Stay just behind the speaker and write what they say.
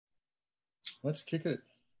Let's kick it.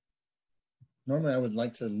 Normally I would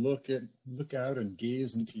like to look out and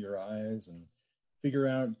gaze into your eyes and figure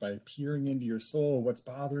out by peering into your soul what's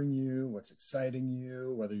bothering you, what's exciting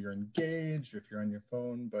you, whether you're engaged or if you're on your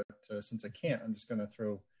phone. But since I can't, I'm just going to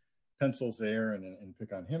throw pencils there and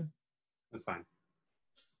pick on him. That's fine.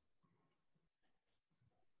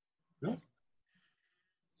 No.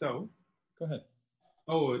 So, go ahead.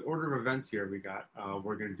 Oh, order of events here.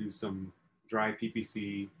 We're going to do some dry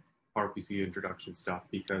PPC, PowerPC introduction stuff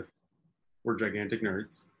because we're gigantic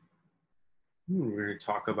nerds. We're going to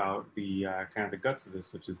talk about the kind of the guts of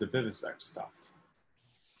this, which is the Vivisect stuff.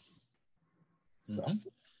 So,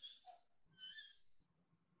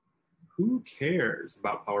 who cares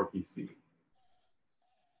about PowerPC?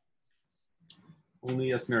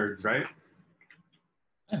 Only us nerds, right?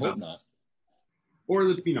 I hope not. Or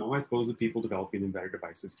I suppose the people developing embedded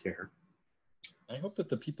devices care. I hope that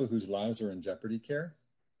the people whose lives are in jeopardy care,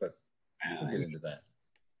 but we'll get into that.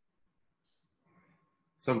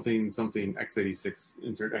 Something x86,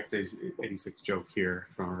 insert x86 joke here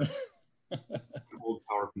from old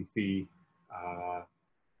PowerPC.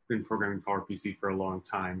 Been programming PowerPC for a long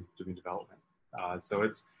time, doing development. So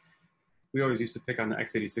we always used to pick on the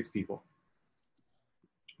x86 people.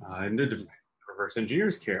 And the reverse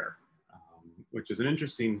engineers care, which is an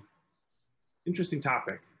interesting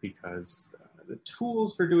topic because the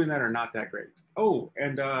tools for doing that are not that great. Oh,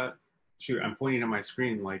 and shoot, I'm pointing at my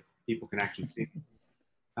screen like people can actually see.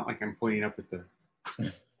 Not like I'm pointing up at the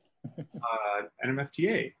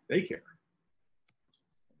NMFTA, they care.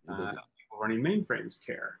 People running mainframes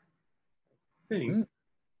care.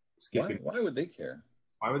 Why would they care?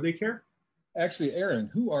 Why would they care? Actually, Aaron,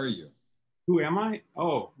 who are you? Who am I?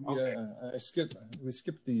 Oh, okay. We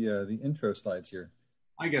skipped the intro slides here.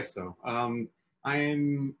 I guess so. I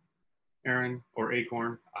am Aaron, or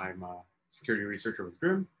ac0rn. I'm a security researcher with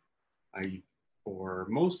Grim. For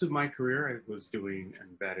most of my career, I was doing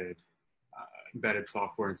embedded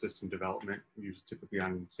software and system development, used typically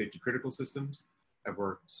on safety critical systems. I've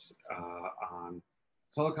worked on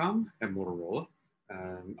telecom and Motorola.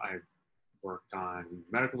 I've worked on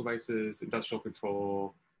medical devices, industrial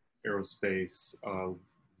control, aerospace, a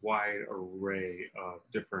wide array of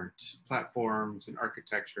different platforms and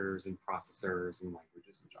architectures and processors and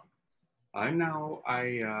languages and junk. And now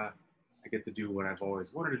I get to do what I've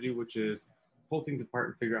always wanted to do, which is pull things apart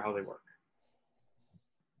and figure out how they work.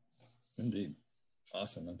 Indeed.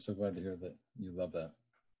 Awesome. I'm so glad to hear that you love that.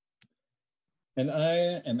 And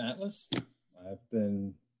I am Atlas. I've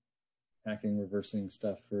been hacking, reversing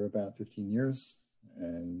stuff for about 15 years.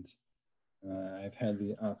 And I've had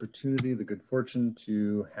the opportunity, the good fortune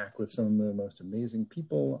to hack with some of the most amazing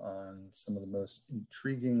people on some of the most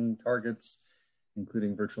intriguing targets,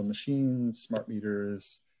 including virtual machines, smart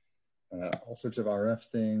meters, all sorts of RF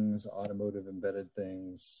things, automotive embedded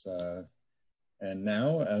things, and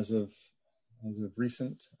now, as of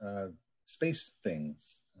recent, space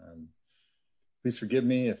things. Please forgive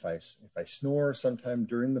me if I snore sometime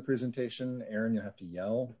during the presentation. Aaron, you'll have to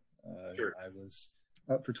yell. Sure. I was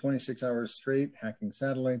up for 26 hours straight hacking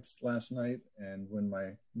satellites last night, and when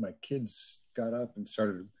my kids got up and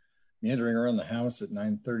started meandering around the house at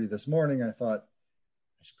 9:30 this morning, I thought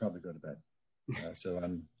I should probably go to bed. So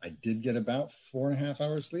I did get about 4.5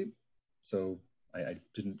 hours sleep. So I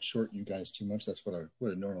didn't short you guys too much. That's what I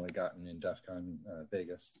would have normally gotten in DEF CON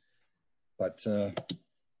Vegas. But so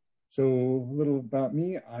a little about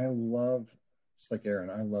me. I love, just like Aaron,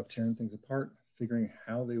 I love tearing things apart, figuring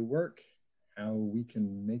how they work, how we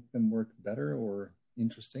can make them work better or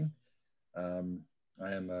interesting. I'm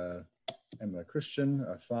a Christian,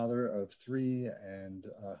 a father of 3, and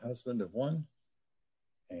a husband of 1.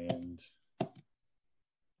 And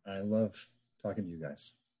I love talking to you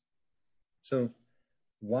guys. So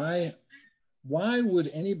why would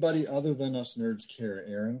anybody other than us nerds care,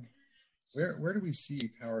 Aaron? Where do we see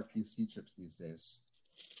PowerPC chips these days?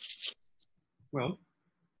 Well,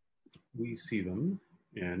 we see them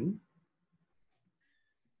in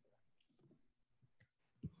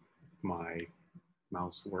my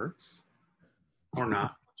mouse works or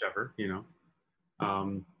not, whichever,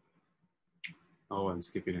 Oh, I'm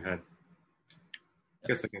skipping ahead. I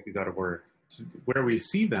guess I got these out of order. Where we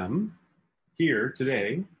see them here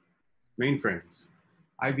today, mainframes,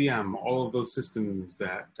 IBM, all of those systems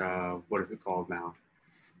that, what is it called now?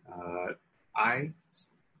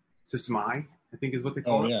 System I think is what they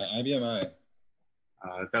call it. Oh, yeah, IBM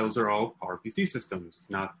I. Those are all PowerPC systems,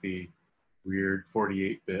 not the weird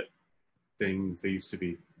 48-bit things they used to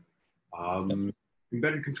be.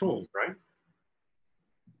 Embedded controls, right?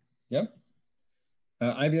 Yep.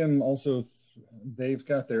 IBM also they've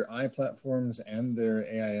got their I platforms and their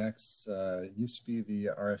AIX. Used to be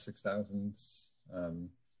the RS6000s.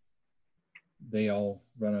 They all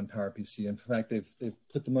run on PowerPC. In fact, they've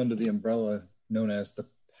put them under the umbrella known as the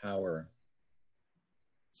Power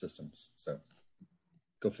systems. So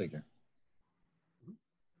go figure.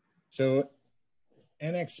 So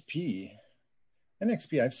NXP,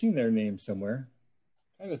 I've seen their name somewhere.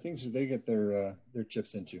 What kind of things do they get their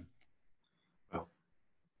chips into? Well,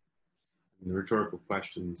 the rhetorical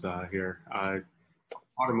questions here.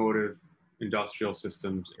 Automotive, industrial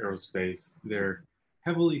systems, aerospace, they're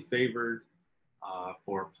heavily favored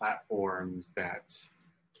for platforms that,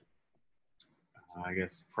 I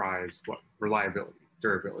guess, prize what? Reliability,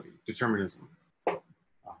 durability, determinism.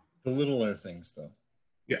 The littler things, though.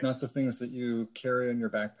 Yeah. Not the things that you carry in your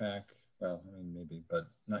backpack. Well, I mean, maybe, but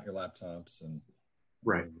not your laptops and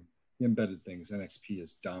right. The embedded things. NXP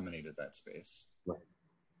has dominated that space. Right.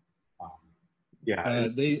 Yeah.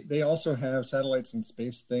 They also have satellites and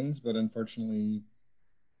space things, but unfortunately,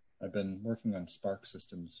 I've been working on Spark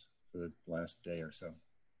systems for the last day or so.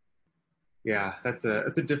 Yeah, that's a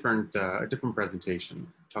different presentation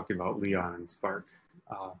talking about Leon and Spark.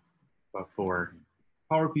 But for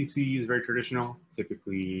PowerPC is very traditional.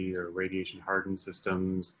 Typically, they're radiation hardened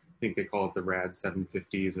systems. I think they call it the RAD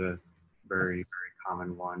 750 is a very, very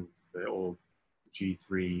common one. It's the old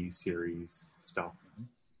G3 series stuff.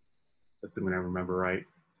 Assuming I remember right.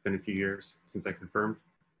 It's been a few years since I confirmed.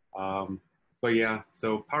 But yeah,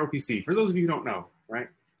 so PowerPC, for those of you who don't know, right?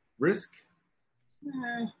 RISC,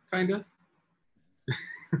 kind of.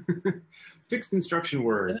 Fixed instruction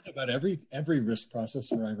words. That's about every RISC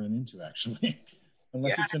processor I run into, actually,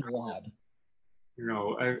 unless it's in WAD. You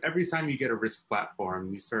know, every time you get a RISC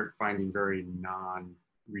platform, you start finding very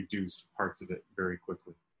non-reduced parts of it very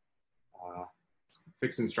quickly.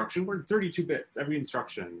 Fixed instruction word, 32 bits, every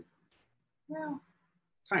instruction. Well,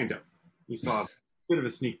 kind of. You saw a bit of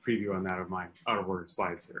a sneak preview on that of my out-of-order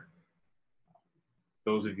slides here.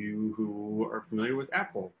 Those of you who are familiar with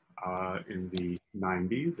Apple in the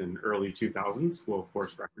 90s and early 2000s will, of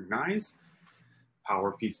course, recognize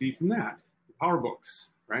PowerPC from that. The PowerBooks,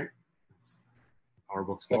 right?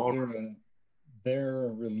 PowerBooks for all.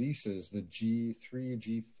 Their releases, the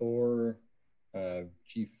G3, G4,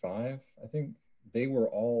 G5, I think, they were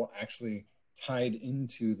all actually tied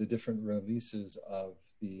into the different releases of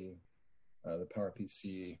the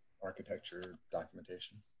PowerPC architecture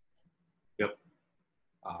documentation. Yep.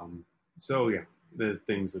 So yeah, the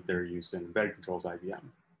things that they're used in embedded controls, IBM,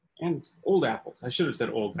 and old Apples. I should have said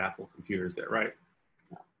old Apple computers there, right?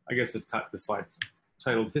 I guess the slide's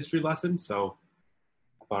titled History Lesson, so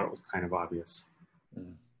I thought it was kind of obvious.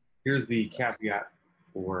 Here's the caveat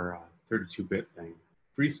for 32-bit thing.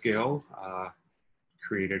 Freescale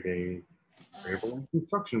created a variable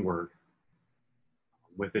instruction word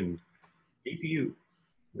with an APU,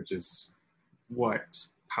 which is what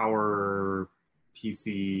PowerPC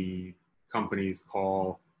companies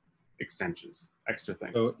call extensions, extra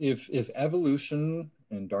things. So if evolution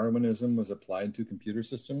and Darwinism was applied to computer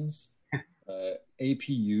systems,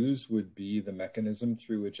 APUs would be the mechanism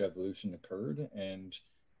through which evolution occurred, and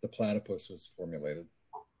the platypus was formulated.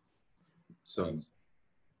 So,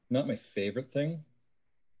 not my favorite thing.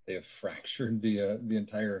 They have fractured the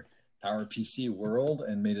entire PowerPC world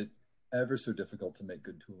and made it ever so difficult to make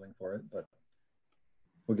good tooling for it, but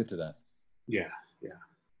we'll get to that. Yeah.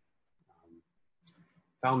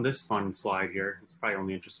 Found this fun slide here. It's probably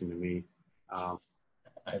only interesting to me. I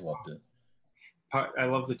loved it. I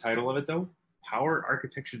love the title of it, though. Power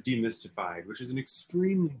Architecture Demystified, which is an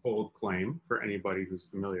extremely bold claim for anybody who's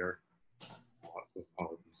familiar with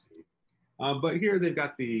PowerPC. But here they've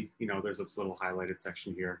got there's this little highlighted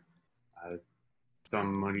section here.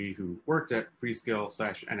 Somebody who worked at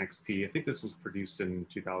Freescale/NXP. I think this was produced in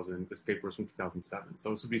 2000. This paper was from 2007.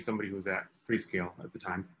 So this would be somebody who was at Freescale at the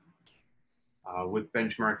time. With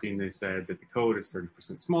benchmarking, they said that the code is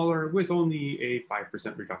 30% smaller with only a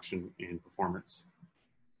 5% reduction in performance.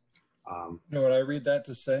 You know what I read that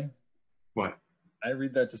to say? What? I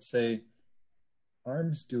read that to say,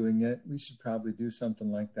 ARM's doing it. We should probably do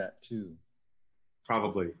something like that too.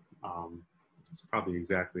 Probably. That's probably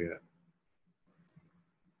exactly it.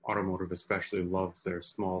 Automotive especially loves their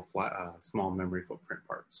small memory footprint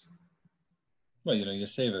parts. Well, you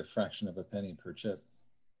save a fraction of a penny per chip.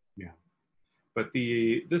 Yeah. But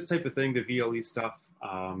this type of thing, the VLE stuff,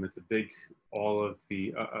 it's a big, all of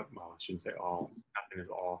the, well, I shouldn't say all, nothing is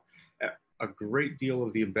all. A great deal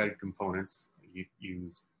of the embedded components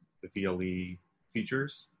use the VLE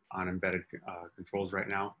features on embedded controls right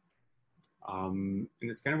now. And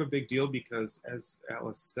it's kind of a big deal because, as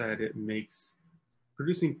Alice said, it makes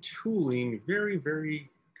producing tooling very, very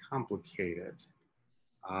complicated.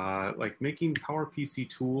 Like making PowerPC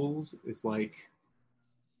tools is like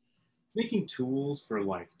making tools for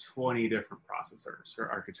like 20 different processors or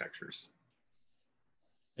architectures.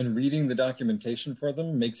 And reading the documentation for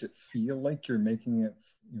them makes it feel like you're making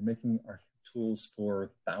our tools for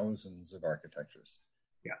thousands of architectures.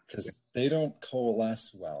 Yes. Because they don't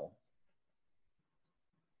coalesce well.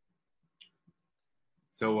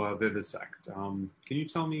 So Vivisect, can you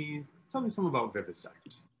tell me some about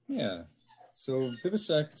Vivisect? Yeah. So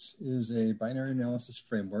Vivisect is a binary analysis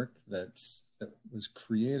framework that was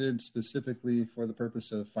created specifically for the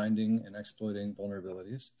purpose of finding and exploiting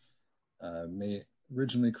vulnerabilities.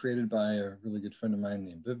 Originally created by a really good friend of mine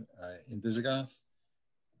named Vivisecting.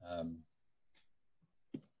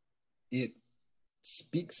 It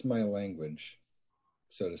speaks my language,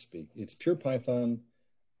 so to speak. It's pure Python.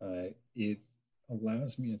 It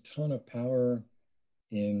allows me a ton of power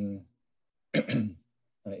in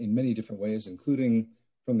in many different ways, including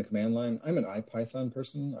from the command line. I'm an IPython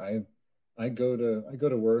person. I go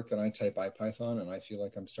to work and I type IPython and I feel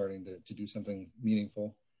like I'm starting to do something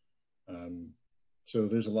meaningful. So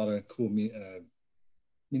there's a lot of cool,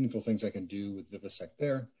 meaningful things I can do with Vivisect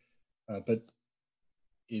there. But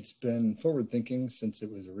it's been forward thinking since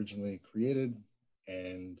it was originally created.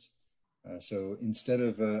 And so instead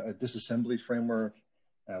of a disassembly framework,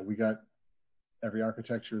 we got every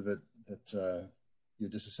architecture that you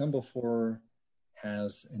disassemble for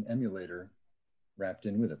has an emulator wrapped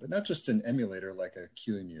in with it, but not just an emulator like a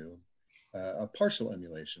QEMU, a partial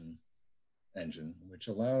emulation engine, which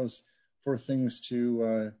allows for things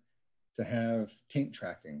to have taint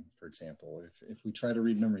tracking, for example. If we try to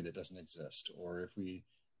read memory that doesn't exist, or if we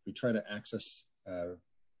try to access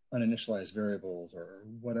uninitialized variables or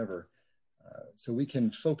whatever, so we can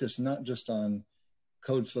focus not just on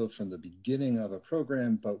code flow from the beginning of a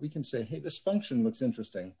program, but we can say, hey, this function looks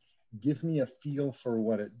interesting. Give me a feel for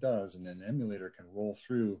what it does. And an emulator can roll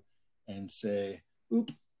through and say, oop,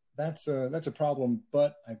 that's a problem,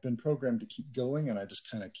 but I've been programmed to keep going and I just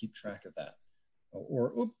kind of keep track of that.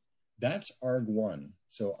 Or, oop, that's arg1.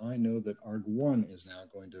 So I know that arg1 is now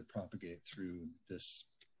going to propagate through this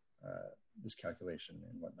calculation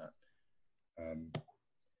and whatnot.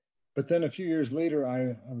 But then a few years later,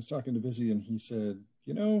 I was talking to Busy and he said,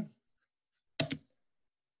 you know,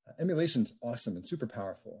 emulation's awesome and super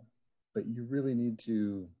powerful, but you really need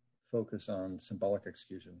to focus on symbolic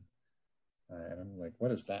execution. And I'm like,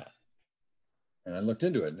 what is that? And I looked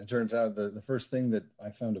into it, and it turns out the first thing that I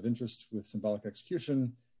found of interest with symbolic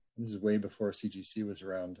execution, and this is way before CGC was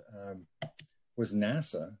around, was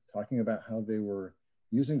NASA talking about how they were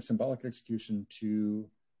using symbolic execution to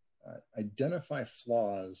identify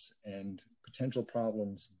flaws and potential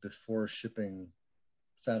problems before shipping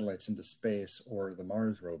satellites into space or the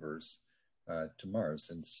Mars rovers to Mars,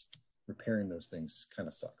 since repairing those things kind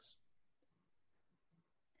of sucks.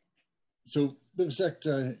 So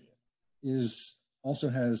Vivisect also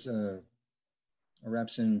has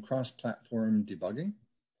wraps in cross-platform debugging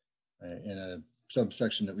in a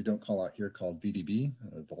subsection that we don't call out here called VDB,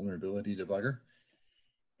 vulnerability debugger.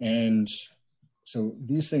 And so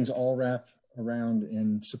these things all wrap around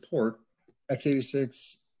and support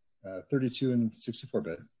x86, 32 and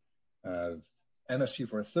 64-bit,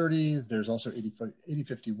 MSP430. There's also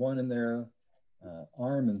 8051 in there,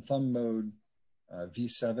 ARM and thumb mode,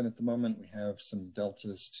 V7 at the moment. We have some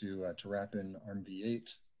deltas to wrap in ARM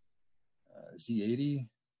V8, Z80,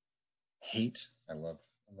 Hate. I love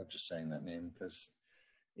just saying that name because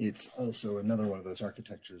it's also another one of those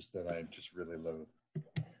architectures that I just really loathe.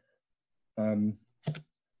 I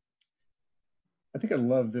think I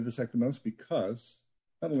love Vivisect the most because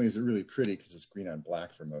not only is it really pretty because it's green on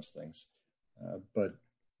black for most things, but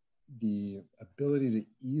the ability to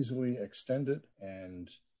easily extend it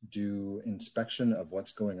and do inspection of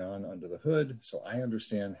what's going on under the hood. So I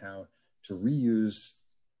understand how to reuse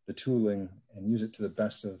the tooling and use it to the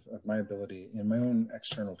best of my ability in my own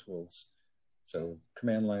external tools. So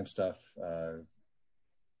command line stuff,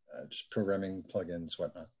 just programming plugins,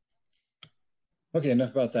 whatnot. Okay,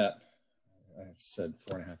 enough about that. I said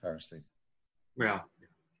 4.5 hours sleep. Yeah.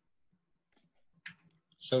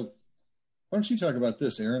 So why don't you talk about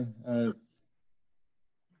this, Aaron?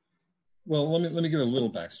 Well, let me give a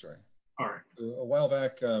little backstory. All right. So a while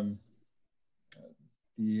back,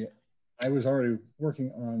 I was already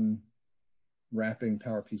working on wrapping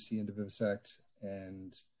PowerPC into Vivisect,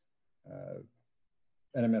 and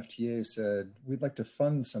NMFTA said we'd like to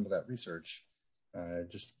fund some of that research,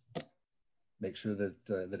 just make sure that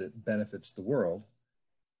it benefits the world,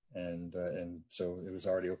 and so it was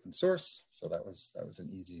already open source, so that was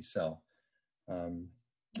an easy sell.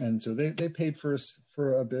 And so they paid for us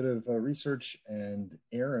for a bit of research, and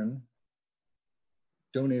Aaron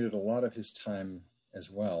donated a lot of his time as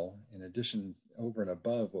well, in addition, over and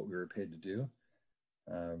above what we were paid to do,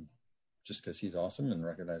 just because he's awesome and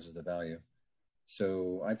recognizes the value.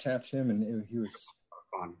 So I tapped him, and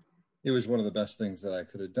it was one of the best things that I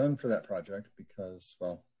could have done for that project because,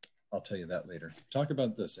 well, I'll tell you that later. Talk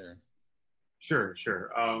about this, Aaron. Sure.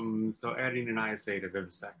 So adding an ISA to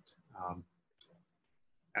Vivisect.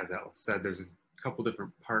 As Alice said, there's a couple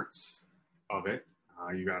different parts of it.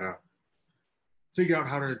 You got to figure out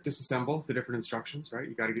how to disassemble the different instructions, right?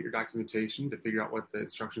 You got to get your documentation to figure out what the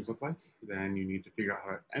instructions look like. Then you need to figure out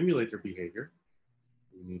how to emulate their behavior.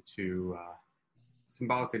 You need to,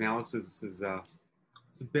 symbolic analysis is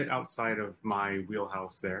it's a bit outside of my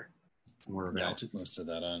wheelhouse there. Yeah, I took most of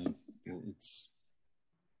that on. It's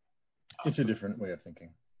a different way of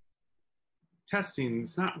thinking. Testing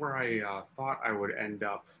is not where I thought I would end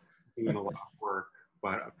up doing a lot of work,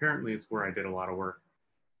 but apparently it's where I did a lot of work.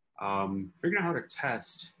 Figuring out how to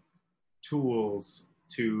test tools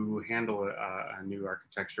to handle a new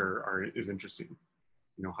architecture is interesting.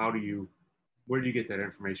 You know, where do you get that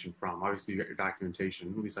information from? Obviously, you got your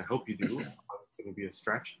documentation. At least I hope you do. It's going to be a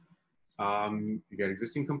stretch. You got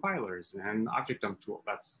existing compilers and object dump tool.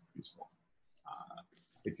 That's useful.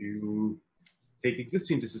 If you take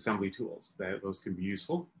existing disassembly tools, those can be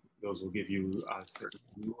useful. Those will give you a certain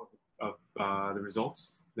view of the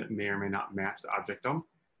results that may or may not match the object dump.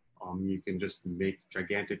 You can just make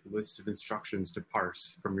gigantic lists of instructions to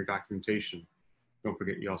parse from your documentation. Don't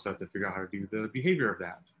forget, you also have to figure out how to do the behavior of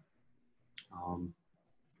that.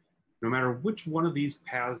 No matter which one of these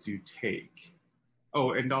paths you take,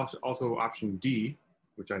 and also option D,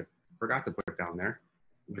 which I forgot to put down there,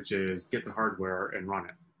 which is get the hardware and run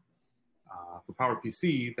it. For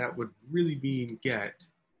PowerPC, that would really mean get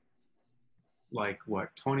like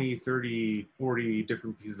 20, 30, 40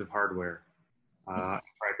 different pieces of hardware. Try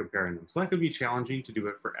comparing them. So that could be challenging to do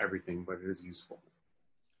it for everything, but it is useful.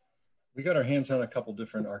 We got our hands on a couple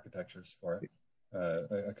different architectures for it,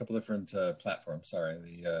 a couple different platforms. Sorry,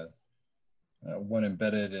 the one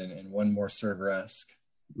embedded and one more server-esque.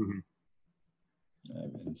 Mm-hmm.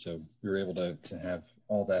 And so we were able to have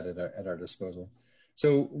all that at our disposal.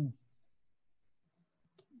 So,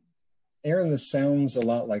 Aaron, this sounds a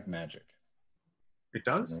lot like magic. It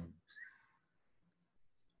does.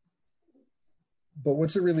 But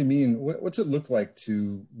what's it really mean? What's it look like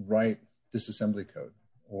to write disassembly code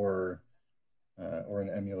or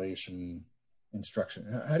an emulation instruction?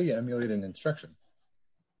 How do you emulate an instruction?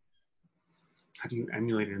 How do you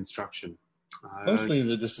emulate an instruction? Mostly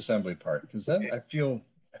the disassembly part, because I feel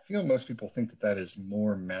most people think that is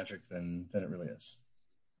more magic than it really is.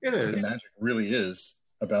 It is. The magic really is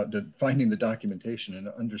about finding the documentation and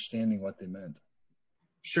understanding what they meant.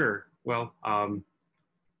 Sure. Well, I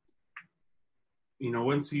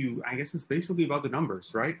guess it's basically about the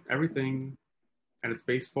numbers, right? Everything at its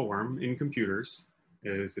base form in computers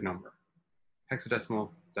is a number.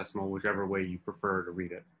 Hexadecimal, decimal, whichever way you prefer to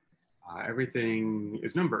read it. Everything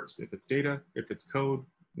is numbers. If it's data, if it's code,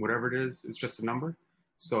 whatever it is, it's just a number.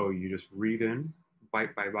 So you just read in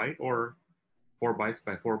byte by byte, or 4 bytes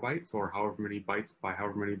by 4 bytes, or however many bytes by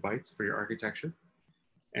however many bytes for your architecture.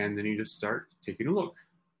 And then you just start taking a look.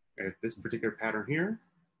 If this particular pattern here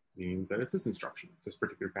means that it's this instruction. This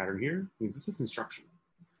particular pattern here means it's this instruction.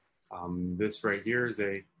 This right here is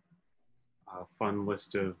a fun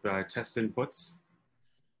list of test inputs.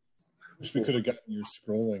 Wish we could have gotten your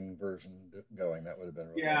scrolling version going. That would have been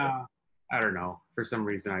really good. I don't know. For some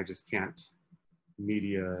reason, I just can't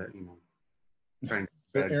media,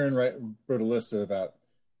 But Aaron wrote a list of about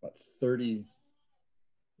 30.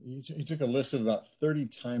 He took a list of about 30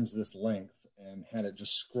 times this length and had it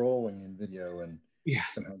just scrolling in video, and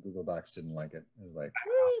somehow Google Docs didn't like it. It was like,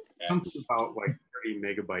 something about like 30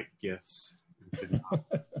 megabyte GIFs. Did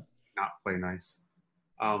not play nice.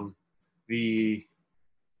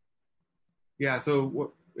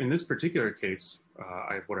 So in this particular case,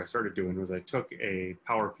 what I started doing was I took a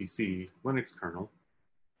PowerPC Linux kernel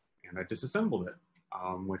and I disassembled it,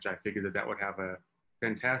 which I figured that would have a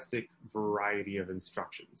fantastic variety of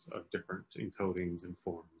instructions of different encodings and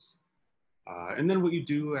forms. And then what you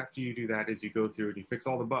do after you do that is you go through and you fix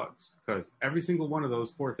all the bugs, because every single one of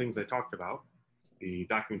those 4 things I talked about, the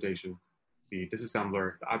documentation, the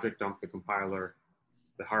disassembler, the object dump, the compiler,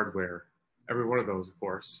 the hardware, every one of those, of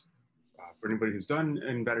course, for anybody who's done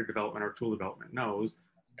embedded development or tool development knows,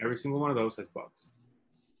 every single one of those has bugs.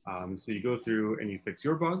 So you go through and you fix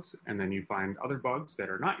your bugs, and then you find other bugs that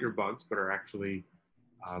are not your bugs, but are actually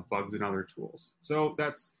bugs in other tools. So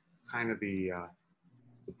that's kind of the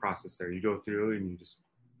the process there. You go through and you just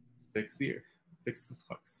fix the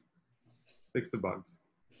bugs.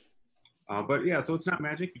 But yeah, so it's not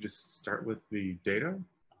magic. You just start with the data.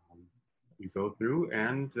 You go through,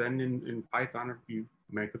 and then in Python, you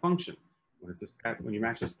make a function. When you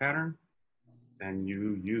match this pattern, then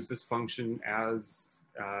you use this function as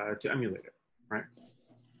to emulate it, right?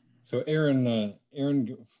 So Aaron,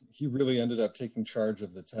 he really ended up taking charge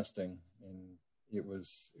of the testing, and it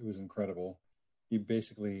was incredible. He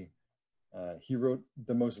basically he wrote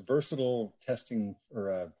the most versatile testing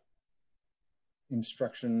or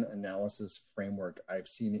instruction analysis framework I've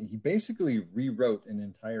seen. He basically rewrote an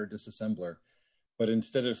entire disassembler, but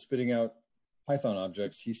instead of spitting out Python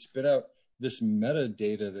objects, he spit out this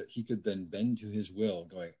metadata that he could then bend to his will,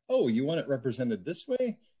 going, oh, you want it represented this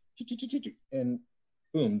way? And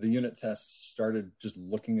boom, the unit tests started just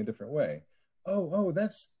looking a different way. Oh,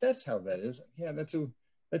 that's how that is. Yeah, that's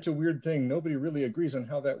a weird thing. Nobody really agrees on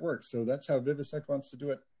how that works. So that's how Vivisect wants to do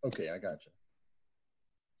it. Okay, I got you.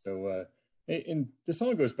 So, and this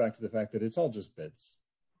all goes back to the fact that it's all just bits.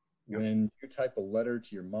 Yep. When you type a letter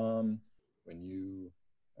to your mom, when you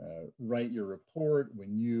write your report,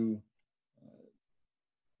 when you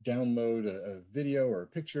download a video or a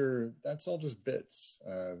picture, that's all just bits.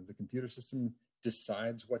 The computer system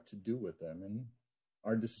decides what to do with them, and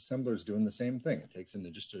our disassembler is doing the same thing. It takes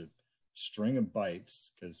in just a string of bytes,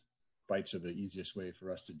 because bytes are the easiest way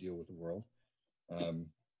for us to deal with the world.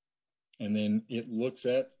 And then it looks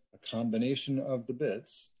at a combination of the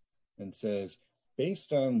bits and says,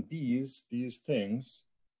 based on these things,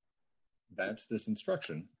 that's this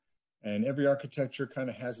instruction. And every architecture kind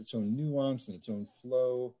of has its own nuance and its own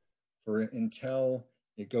flow. For Intel,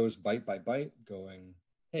 it goes byte by byte, going,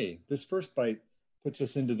 hey, this first byte puts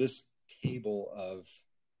us into this table of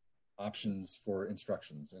options for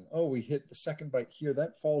instructions. And oh, we hit the second byte here,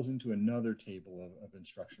 that falls into another table of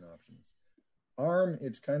instruction options. ARM,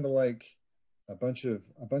 it's kind of like a bunch of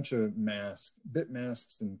bit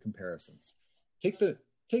masks and comparisons. Take the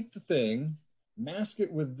thing, mask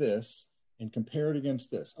it with this, and compare it against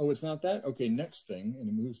this. Oh, it's not that? Okay, next thing. And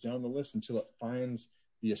it moves down the list until it finds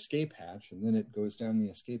the escape hatch, and then it goes down the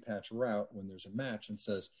escape hatch route when there's a match and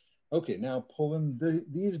says, okay, now pull in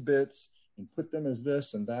these bits and put them as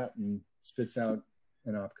this and that, and spits out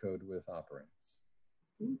an opcode with operands.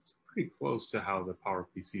 It's pretty close to how the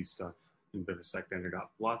PowerPC stuff in Vivisect ended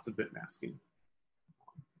up. Lots of bit masking.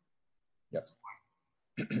 Yes.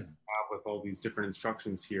 With all these different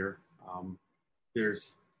instructions here,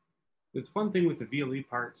 the fun thing with the VLE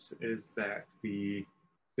parts is that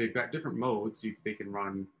they've got different modes. They can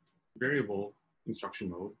run variable instruction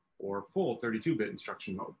mode or full 32-bit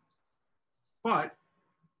instruction mode. But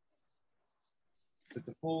the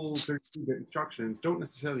full 32-bit instructions don't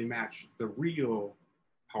necessarily match the real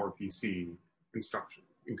PowerPC instruction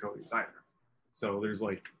encodings either. So there's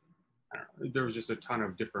there was just a ton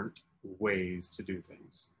of different ways to do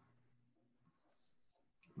things.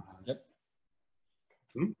 Yep.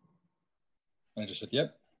 I just said,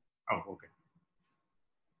 yep. Oh, okay.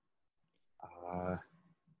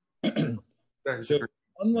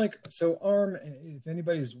 So ARM, if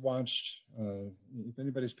anybody's watched, if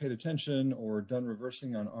anybody's paid attention or done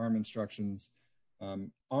reversing on ARM instructions,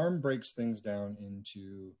 ARM breaks things down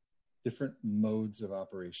into different modes of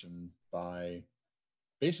operation by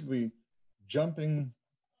basically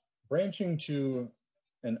branching to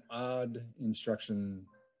an odd instruction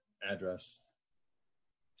address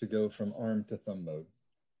to go from ARM to thumb mode.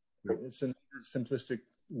 It's a simplistic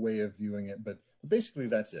way of viewing it, but basically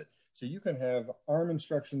that's it. So you can have ARM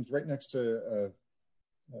instructions right next to,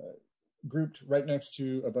 grouped right next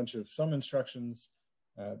to a bunch of thumb instructions.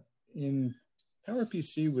 In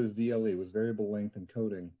PowerPC with VLE, with variable length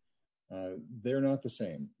encoding, they're not the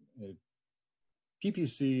same.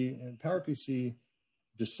 PPC and PowerPC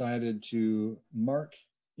decided to mark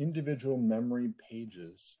individual memory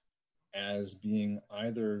pages as being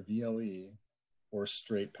either VLE or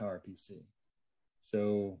straight PowerPC.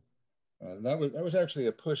 So that was actually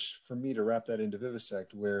a push for me to wrap that into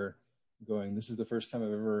Vivisect, where this is the first time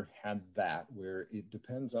I've ever had that, where it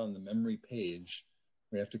depends on the memory page.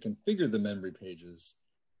 We have to configure the memory pages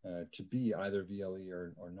to be either VLE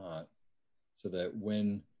or not, so that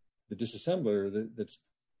when the disassembler that's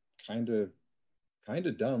kind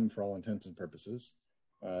of dumb for all intents and purposes,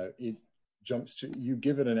 it jumps to, you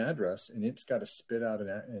give it an address and it's got to spit out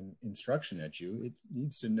an instruction at you. It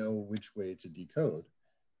needs to know which way to decode.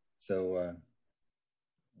 So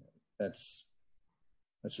that's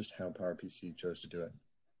just how PowerPC chose to do it.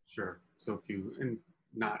 Sure. So and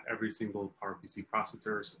not every single PowerPC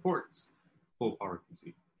processor supports full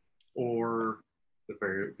PowerPC or the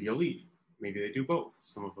very VLE maybe they do both.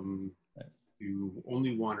 Some of them do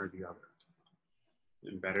only one or the other.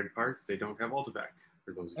 Embedded parts, they don't have AltiVec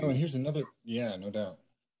for those of you. Oh, and here's another, yeah, no doubt.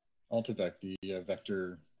 AltiVec, the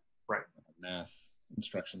vector math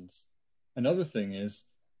instructions. Another thing is,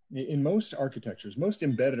 in most architectures, most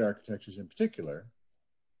embedded architectures in particular,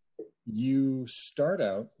 you start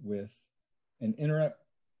out with an interrupt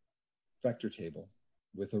vector table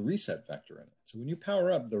with a reset vector in it. So when you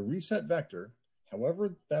power up the reset vector,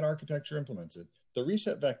 however that architecture implements it, the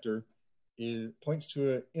reset vector points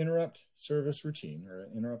to an interrupt service routine or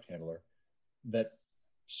an interrupt handler that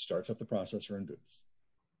starts up the processor and boots.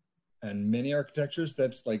 And many architectures,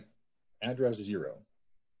 that's like address 0.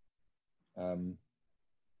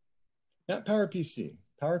 Not PowerPC.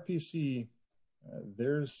 PowerPC,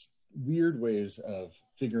 there's weird ways of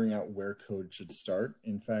figuring out where code should start.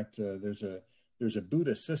 In fact, there's a boot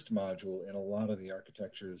assist module in a lot of the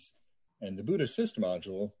architectures, and the boot assist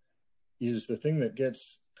module is the thing that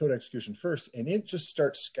gets code execution first, and it just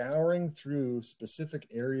starts scouring through specific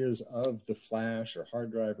areas of the flash or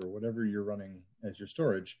hard drive or whatever you're running as your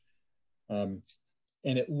storage, and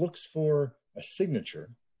it looks for a signature.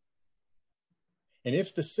 And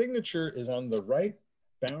if the signature is on the right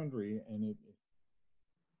boundary, and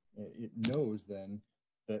it knows then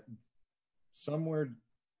that somewhere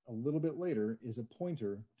a little bit later is a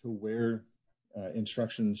pointer to where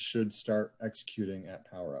instructions should start executing at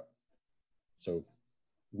power up. So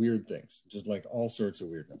weird things, just like all sorts of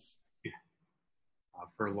weirdness. Yeah.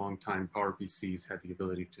 For a long time, PowerPCs had the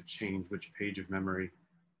ability to change which page of memory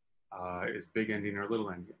is big endian or little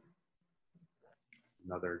endian.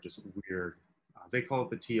 Another just weird, they call it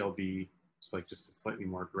the TLB. It's like just a slightly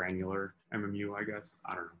more granular MMU, I guess.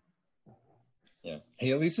 I don't know. Yeah.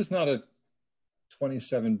 Hey, at least it's not a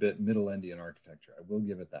 27-bit middle endian architecture. I will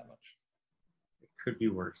give it that much. It could be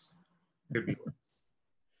worse. Could be worse.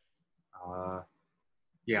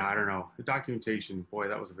 Yeah, I don't know. The documentation, boy,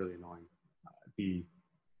 that was really annoying.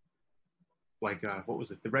 What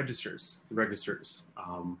was it? The registers.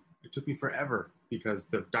 It took me forever because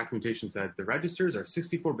the documentation said the registers are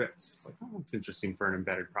 64 bits. It's like, oh, that's interesting for an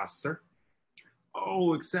embedded processor.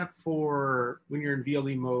 Oh, except for when you're in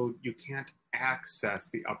VLE mode, you can't access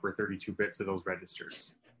the upper 32 bits of those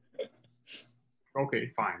registers.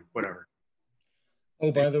 Okay, fine, whatever.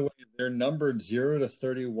 Oh, by the way, they're numbered 0 to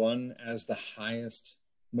 31 as the highest,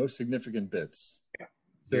 most significant bits. Yeah.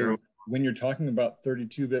 So when you're talking about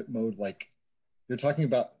 32-bit mode, like you're talking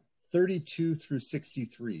about 32 through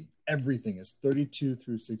 63. Everything is 32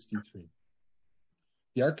 through 63.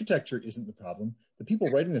 The architecture isn't the problem. The people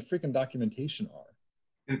writing the freaking documentation are.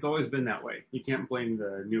 And it's always been that way. You can't blame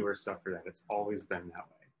the newer stuff for that. It's always been that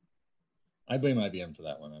way. I blame IBM for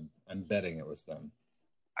that one. I'm betting it was them.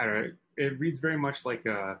 I don't know. It reads very much like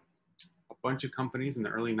a bunch of companies in the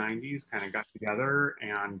early 90s kind of got together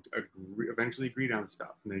and eventually agreed on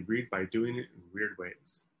stuff. And they agreed by doing it in weird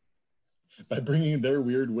ways. By bringing their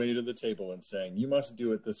weird way to the table and saying, you must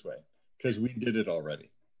do it this way, because we did it already.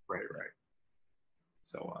 Right.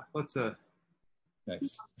 So let's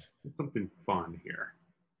nice. do something fun here.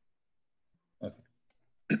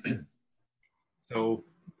 Okay. So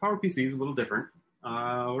PowerPC is a little different.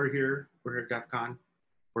 We're here at DEF CON.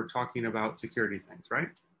 We're talking about security things, right?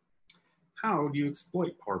 How do you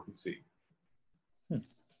exploit PowerPC?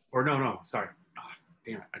 Or no, sorry. Oh,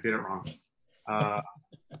 damn it, I did it wrong.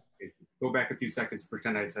 Go back a few seconds,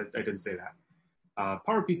 pretend I didn't say that.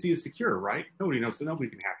 PowerPC is secure, right? Nobody knows, so nobody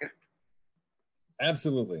can hack it.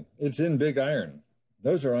 Absolutely. It's in big iron.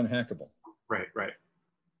 Those are unhackable. Right.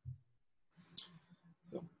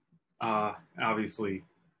 So, obviously,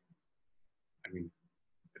 I mean,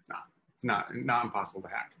 it's not impossible to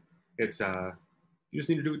hack. It's you just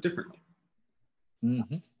need to do it differently.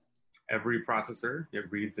 Mm-hmm. Every processor,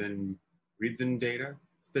 it reads in data,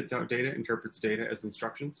 spits out data, interprets data as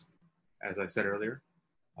instructions. As I said earlier,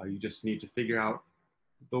 you just need to figure out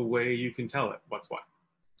the way you can tell it what's what.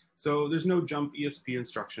 So there's no jump ESP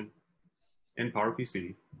instruction in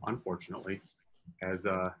PowerPC, unfortunately, as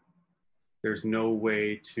there's no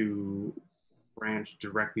way to branch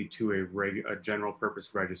directly to a general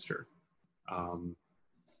purpose register.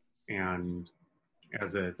 And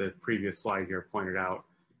as the previous slide here pointed out,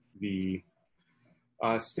 the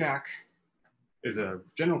stack is a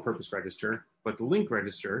general purpose register, but the link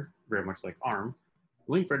register, very much like ARM,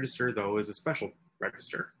 link register, though, is a special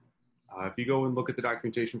register. If you go and look at the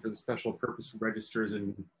documentation for the special purpose registers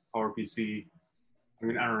in PowerPC, I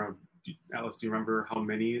mean, I don't know, Alice, do you remember how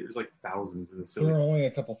many? There's like thousands of the silly. There are only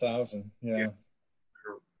a couple thousand, yeah.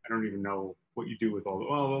 I don't even know what you do with all the,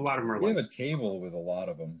 well, a lot of them are we have a table with a lot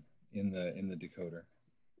of them in the decoder.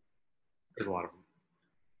 There's a lot of them.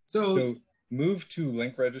 So Move to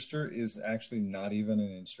link register is actually not even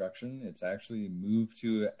an instruction. It's actually move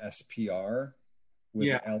to SPR with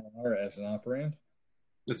LR as an operand.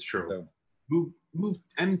 That's true. So, move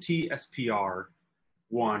MTSPR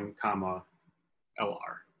 1, comma LR.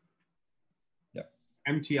 Yeah.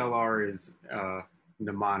 MTLR is a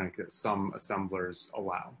mnemonic that some assemblers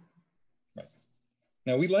allow. Right.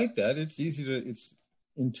 Now we like that. It's it's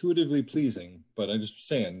intuitively pleasing, but I'm just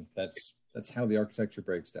saying that's how the architecture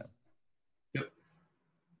breaks down. Yep.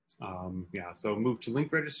 Yeah, so move to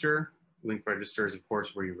link register. Link register is, of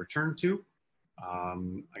course, where you return to.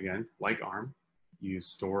 Again, like ARM, you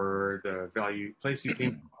store the value place you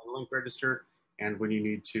came from on the link register, and when you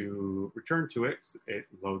need to return to it, it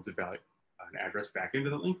loads a value, an address back into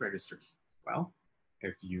the link register. Well,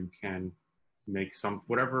 if you can make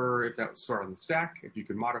whatever, if that was stored on the stack, if you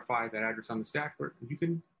can modify that address on the stack, you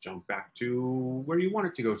can jump back to where you want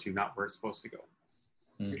it to go to, not where it's supposed to go.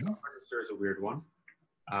 Mm-hmm. Count register is a weird one.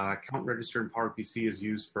 Count register in PowerPC is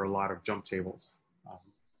used for a lot of jump tables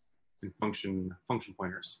and function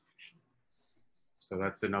pointers. So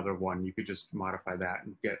that's another one. You could just modify that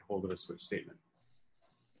and get hold of a switch statement.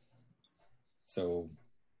 So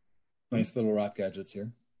nice little rock gadgets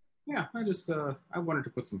here. Yeah, I wanted to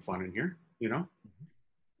put some fun in here, you know? Mm-hmm.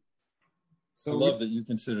 So I love that you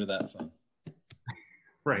consider that fun.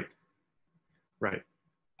 Right.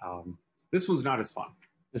 This one's not as fun.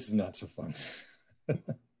 This is not so fun.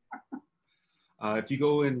 If you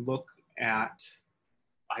go and look at,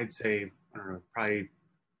 I'd say, I don't know, probably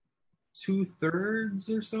 2/3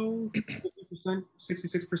 or so, 50%,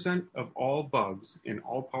 66% of all bugs in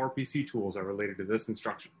all PowerPC tools are related to this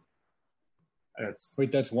instruction.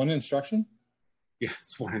 Wait, that's one instruction? Yeah,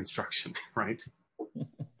 it's one instruction, right?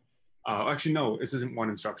 Actually, no, this isn't one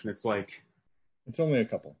instruction. It's like... It's only a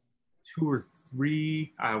couple. 2 or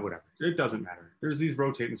 3, whatever. It doesn't matter. There's these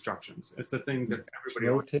rotate instructions. It's the things that everybody...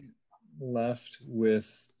 Rotate left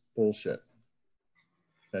with bullshit.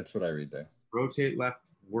 That's what I read there. Rotate left,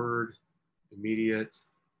 word, immediate,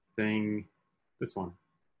 thing. This one,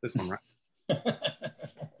 right?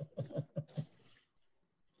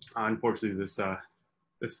 Unfortunately,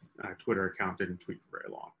 this Twitter account didn't tweet for very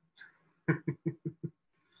long.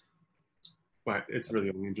 But it's really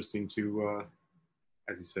only interesting to,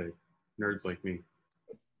 as you say, nerds like me.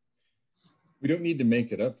 We don't need to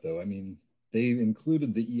make it up, though. I mean, they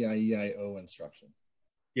included the EIEIO instruction.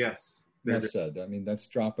 Yes. Enough said. I mean, that's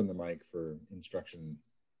dropping the mic for instruction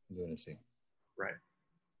lunacy. Right.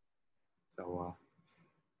 So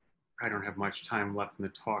I don't have much time left in the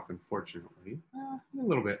talk, unfortunately. A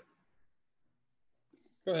little bit.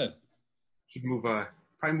 Go ahead. Should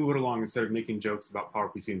probably move it along instead of making jokes about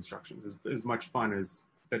PowerPC instructions. As much fun as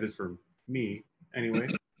that is for me, anyway.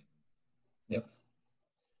 Yep.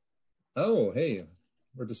 Oh, hey,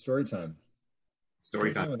 we're to story time.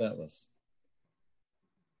 Story time with Atlas.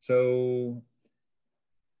 So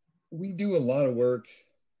we do a lot of work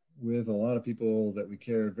with a lot of people that we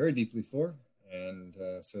care very deeply for. And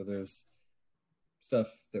so there's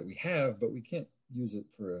stuff that we have, but we can't use it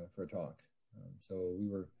for a talk. So we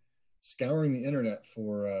were scouring the internet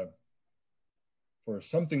for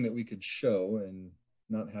something that we could show and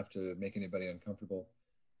not have to make anybody uncomfortable.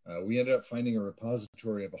 We ended up finding a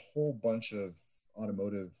repository of a whole bunch of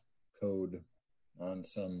automotive code on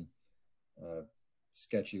some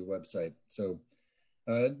sketchy website. So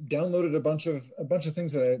downloaded a bunch of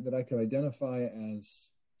things that I could identify as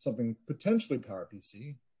something potentially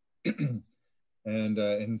PowerPC,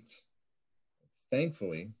 and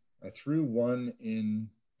thankfully I threw one in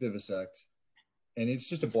Vivisect, and it's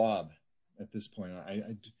just a blob at this point.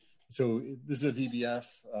 So this is a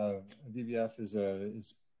VBF. A VBF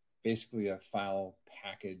is basically a file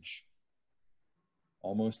package,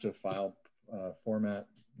 almost a file format.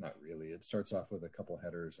 Not really. It starts off with a couple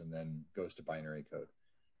headers and then goes to binary code.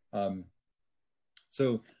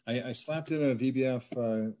 So I slapped in a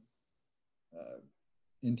VBF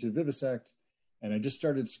into Vivisect, and I just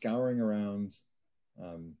started scouring around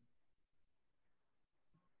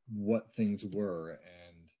what things were.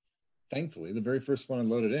 And thankfully, the very first one I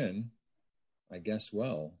loaded in, I guessed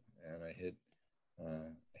well, and I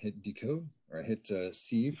hit decode, or I hit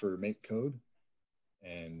C for make code,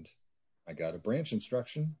 and I got a branch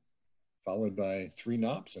instruction followed by 3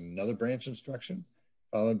 nops, and another branch instruction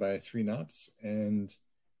followed by 3 nops, and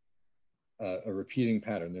a repeating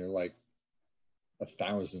pattern. There are like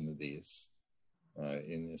 1,000 of these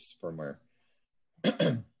in this firmware.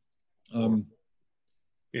 But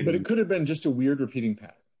it could have been just a weird repeating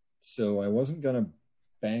pattern. So I wasn't going to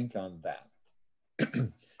bank on that.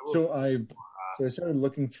 So I started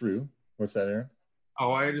looking through. What's that, Aaron?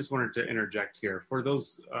 Oh, I just wanted to interject here. For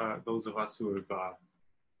those of us who have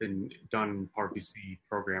done PowerPC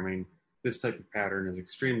programming, this type of pattern is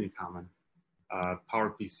extremely common.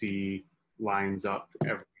 PowerPC lines up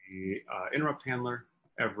every interrupt handler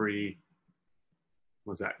every,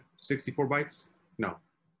 what was that, 64 bytes? No,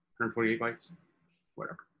 148 bytes,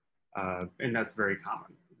 whatever. And that's very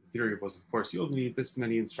common. The theory was, of course, you'll need this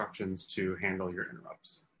many instructions to handle your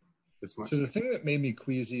interrupts. This much. So the thing that made me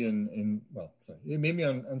queasy and well, sorry, it made me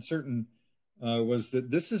uncertain was that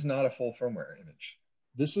this is not a full firmware image.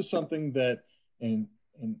 This is something that an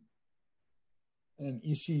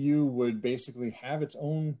ECU would basically have its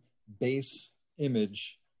own base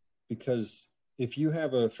image, because if you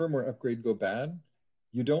have a firmware upgrade go bad,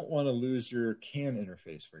 you don't want to lose your CAN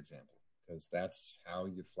interface, for example, because that's how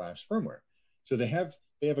you flash firmware. So they have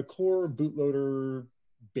a core bootloader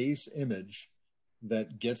base image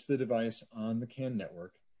that gets the device on the CAN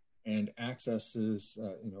network and accesses,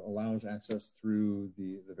 allows access through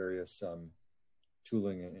the various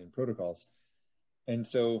tooling and protocols. And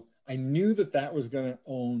so I knew that was going to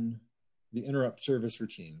own the interrupt service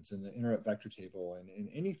routines and the interrupt vector table and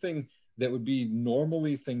anything that would be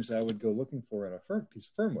normally things I would go looking for in a piece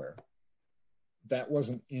of firmware. That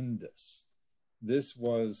wasn't in this. This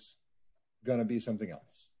was going to be something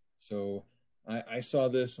else. So I saw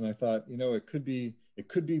this and I thought, it could be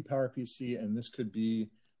PowerPC, and this could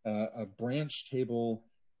be a branch table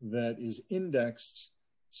that is indexed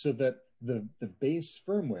so that the base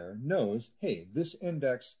firmware knows, hey, this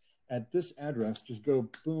index at this address, just go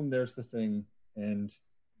boom, there's the thing, and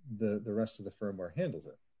the rest of the firmware handles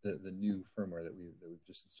it, the new firmware that we've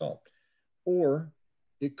just installed. Or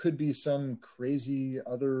it could be some crazy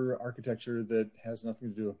other architecture that has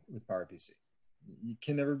nothing to do with PowerPC. You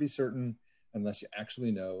can never be certain unless you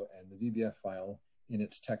actually know, and the VBF file in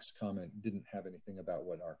its text comment didn't have anything about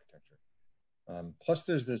what architecture. Plus,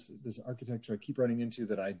 there's this architecture I keep running into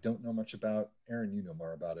that I don't know much about. Aaron, you know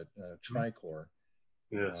more about it. Tricore.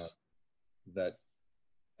 Yes. That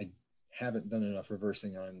I haven't done enough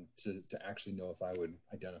reversing on to actually know if I would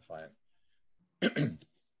identify it.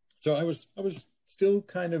 So I was still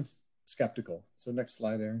kind of skeptical. So next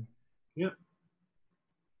slide, Aaron. Yep.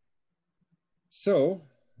 So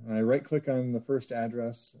I right-click on the first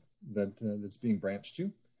address that's being branched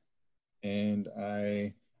to, and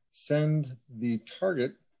I send the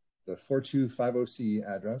target, the 4250C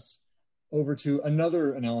address, over to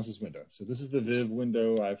another analysis window. So this is the Viv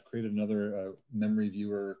window. I've created another memory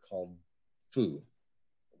viewer called foo.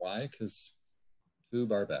 Why? Because foo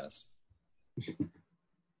barbaz.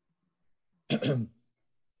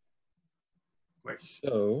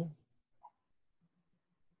 So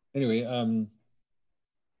anyway,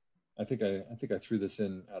 I think I threw this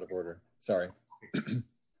in out of order. Sorry.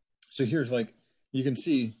 So here's, like, you can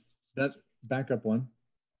see that backup one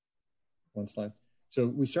slide. So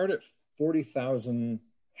we start at 40,000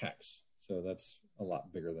 hex. So that's a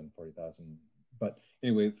lot bigger than 40,000. But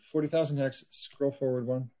anyway, 40,000 hex, scroll forward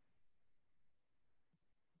one.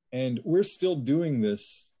 And we're still doing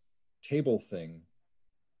this table thing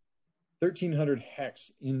 1,300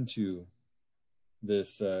 hex into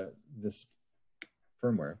this this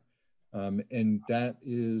firmware. And that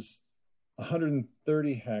is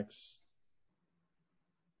 130 hex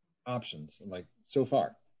options, like so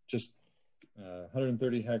far, just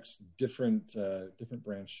 130 hex different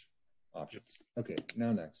branch options. Okay,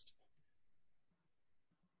 now next.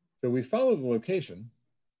 So we follow the location,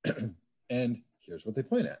 and here's what they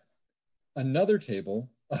point at. Another table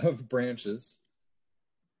of branches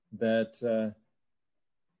that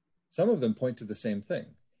some of them point to the same thing.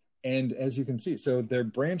 And as you can see, so they're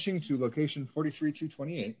branching to location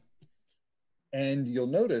 43,228. And you'll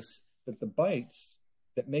notice that the bytes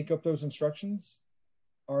that make up those instructions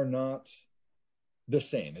are not the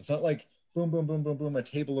same. It's not like boom, boom, boom, boom, boom, a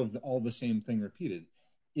table of all the same thing repeated.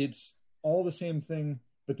 It's all the same thing,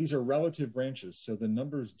 but these are relative branches, so the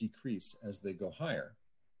numbers decrease as they go higher.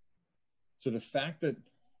 So the fact that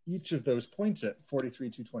each of those points at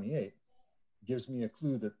 43,228 gives me a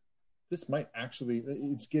clue that this might actually,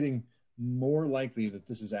 it's getting more likely that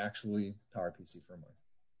this is actually PowerPC firmware.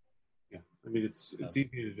 Yeah, I mean, it's easy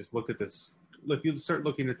to just look at this. If you start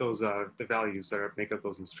looking at those the values that make up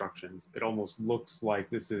those instructions, it almost looks like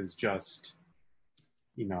this is just,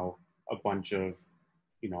 a bunch of,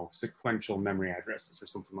 sequential memory addresses or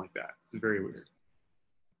something like that. It's very weird.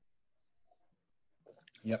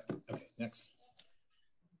 Yep. Okay, next.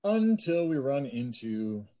 Until we run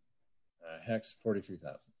into hex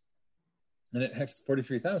 43,000. And at hex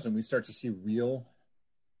 43,000, we start to see real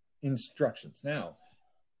instructions. Now,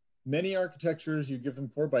 many architectures, you give them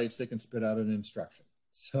 4 bytes, they can spit out an instruction.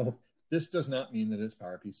 So This does not mean that it's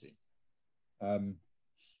PowerPC.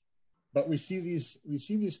 But we see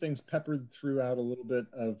these things peppered throughout a little bit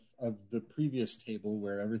of the previous table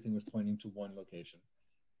where everything was pointing to one location.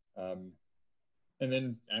 And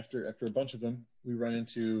then after a bunch of them, we run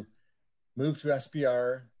into move to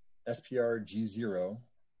SPR G0,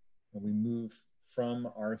 and we move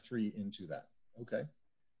from R3 into that. Okay.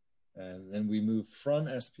 And then we move from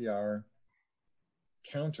SPR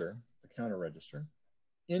counter, the counter register,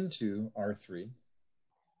 into R3.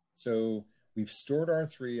 So we've stored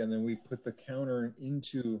R3, and then we put the counter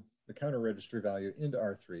register value into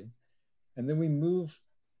R3. And then we move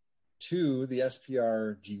to the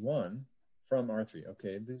SPR G1 from R3.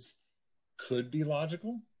 Okay, this could be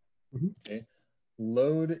logical. Mm-hmm. Okay,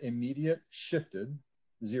 load immediate shifted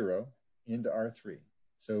 0 into R3.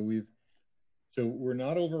 So we're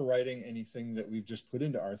not overwriting anything that we've just put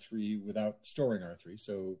into R3 without storing R3.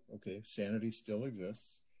 So okay, sanity still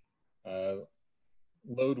exists.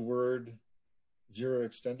 Load word 0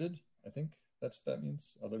 extended. I think that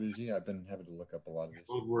means LWZ. I've been having to look up a lot of these.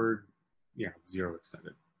 Load word, 0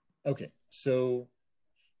 extended. Okay, so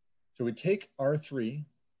we take R3,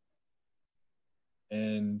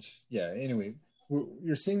 and anyway,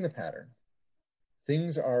 you're seeing the pattern.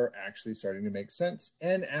 Things are actually starting to make sense.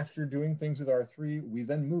 And after doing things with R3, we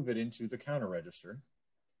then move it into the counter register.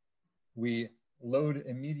 We load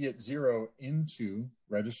immediate 0 into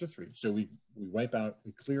register 3. So we wipe out,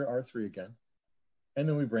 we clear R3 again, and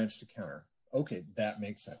then we branch to counter. Okay, that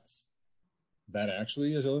makes sense. That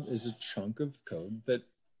actually is a chunk of code that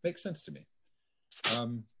makes sense to me.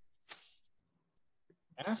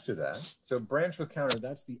 After that, so branch with counter,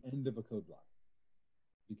 that's the end of a code block,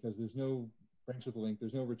 because there's no branch with a link,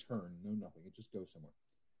 there's no return, no nothing, it just goes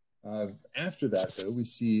somewhere. After that, though, we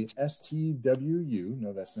see STWU.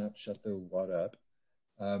 No, that's not shut the what up.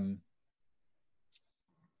 And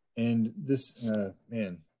this,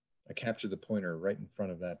 man, I captured the pointer right in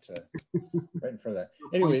front of that. Right in front of that.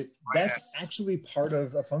 Anyway, that's actually part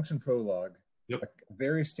of a function prologue, a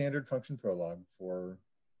very standard function prologue for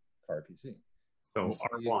PowerPC. So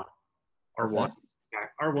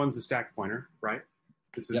R1's a stack pointer, right?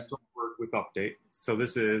 This is word with update. So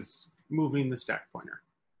this is moving the stack pointer.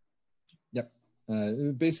 Yep.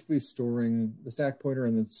 Basically storing the stack pointer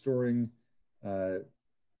and then storing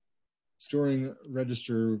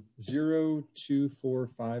register 0, 2, 4,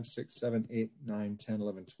 5, 6, 7, 8, 9, 10,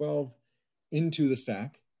 11, 12 into the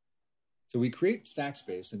stack. So we create stack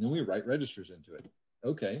space and then we write registers into it.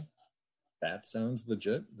 Okay, that sounds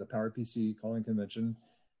legit. The PowerPC calling convention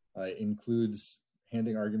includes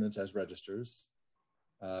handing arguments as registers.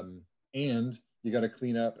 And you got to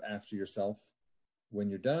clean up after yourself when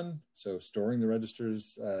you're done. So storing the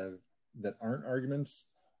registers that aren't arguments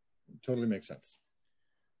totally makes sense.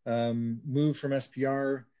 Move from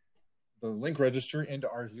SPR, the link register, into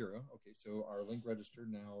R0. Okay, so our link register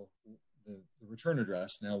now, the return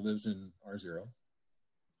address now lives in R0.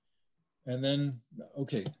 And then,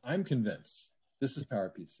 okay, I'm convinced this is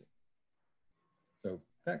PowerPC. So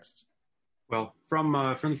next. Well, from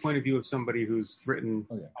the point of view of somebody who's written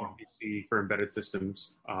PowerPC for embedded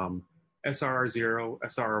systems, SRR0,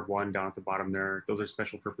 SRR1 down at the bottom there, those are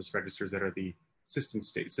special purpose registers that are the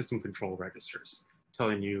system control registers,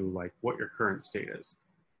 telling you like what your current state is.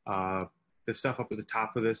 The stuff up at the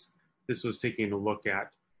top of this was taking a look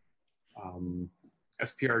at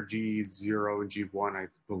SPR G0 and G1, I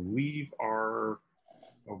believe are,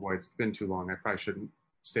 oh boy, it's been too long. I probably shouldn't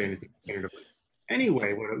say anything definitively.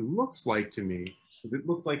 Anyway, what it looks like to me is it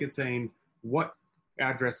looks like it's saying what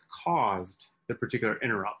address caused the particular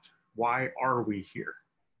interrupt. Why are we here,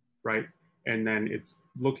 right? And then it's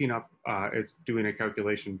looking up, it's doing a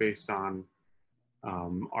calculation based on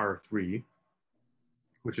R3,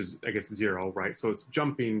 which is, I guess, 0, right? So it's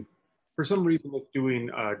jumping, for some reason, it's doing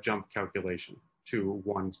a jump calculation to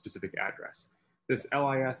one specific address. This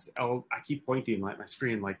I keep pointing like my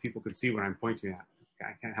screen, like people can see what I'm pointing at.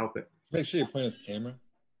 I can't help it. Make sure you point at the camera.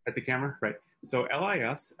 At the camera, right. So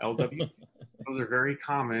LIS, LW, those are very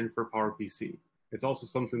common for PowerPC. It's also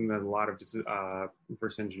something that a lot of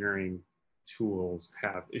reverse engineering tools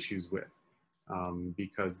have issues with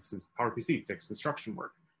because this is PowerPC, fixed instruction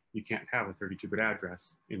work. You can't have a 32-bit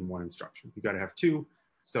address in one instruction. You got to have two.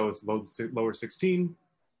 So it's load the lower 16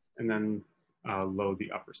 and then load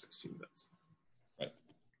the upper 16 bits. Right.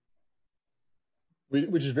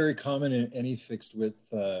 Which is very common in any fixed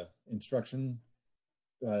width instruction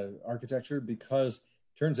architecture, because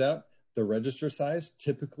it turns out the register size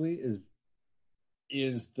typically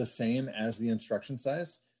is the same as the instruction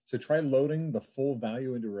size. So try loading the full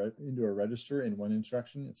value into a register in one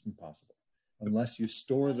instruction. It's impossible unless you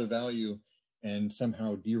store the value and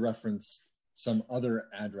somehow dereference some other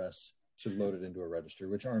address to load it into a register,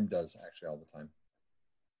 which ARM does actually all the time.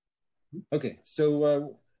 Okay,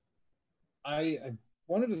 so I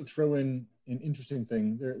wanted to throw in an interesting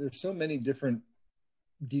thing. There's so many different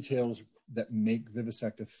details that make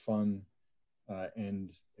Vivisect a fun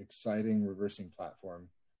and exciting reversing platform.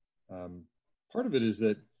 Part of it is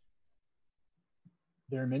that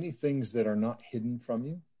there are many things that are not hidden from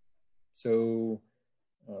you. So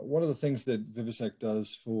one of the things that Vivisect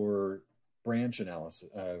does for branch analysis,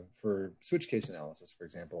 for switch case analysis, for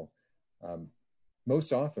example,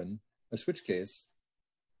 most often a switch case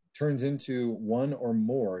turns into one or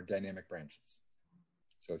more dynamic branches.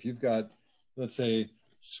 So if you've got, let's say,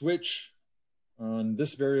 switch on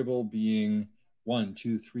this variable being 1,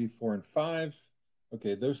 2, 3, 4, and 5,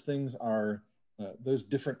 okay, those things are, those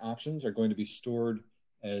different options are going to be stored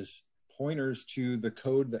as pointers to the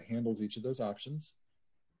code that handles each of those options,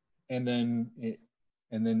 and then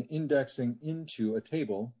indexing into a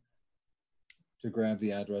table to grab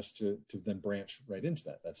the address to then branch right into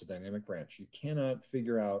that. That's a dynamic branch. You cannot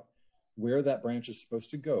figure out where that branch is supposed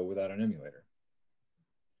to go without an emulator.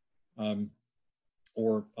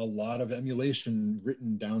 Or a lot of emulation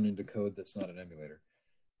written down into code that's not an emulator.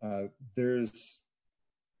 There's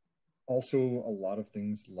also a lot of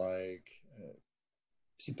things like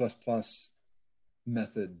C++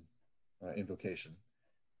 method invocation.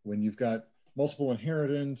 When you've got multiple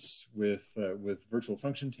inheritance with virtual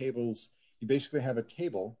function tables, you basically have a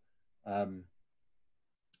table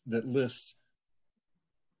that lists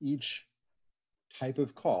each type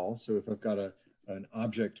of call. So if I've got an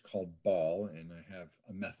object called ball and I have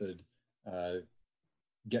a method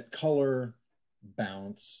get color,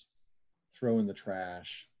 bounce, throw in the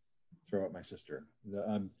trash, throw at my sister.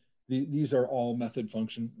 These are all method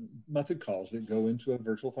calls that go into a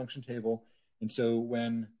virtual function table. And so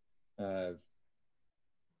when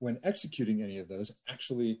executing any of those,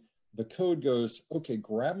 actually the code goes, okay,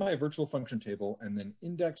 grab my virtual function table and then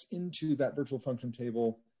index into that virtual function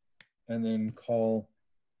table and then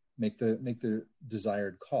make the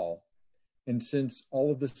desired call. And since all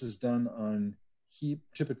of this is done on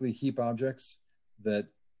typically heap objects that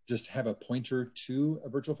just have a pointer to a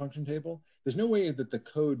virtual function table, there's no way that the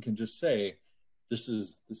code can just say, this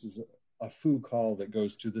is a foo call that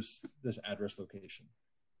goes to this address location.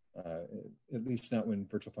 At least not when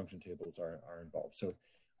virtual function tables are involved. So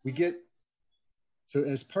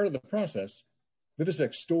as part of the process,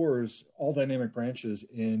 Vivisect stores all dynamic branches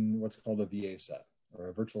in what's called a VA set, or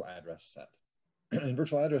a virtual address set. And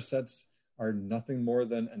virtual address sets are nothing more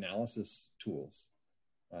than analysis tools.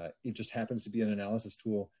 It just happens to be an analysis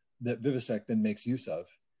tool that Vivisect then makes use of,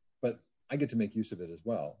 but I get to make use of it as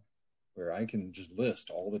well, where I can just list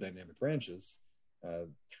all the dynamic branches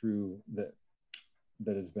through that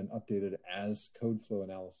has been updated as code flow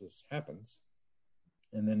analysis happens.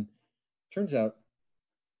 And then turns out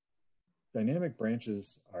dynamic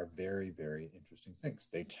branches are very, very interesting things.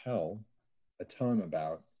 They tell a ton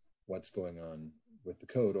about what's going on with the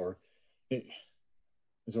code,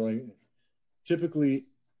 typically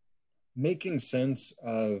making sense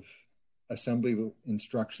of assembly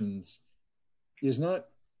instructions is not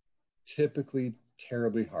typically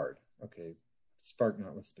terribly hard. Okay, Spark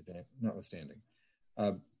notwithstanding.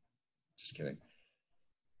 Just kidding.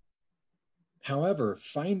 However,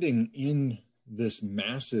 finding in this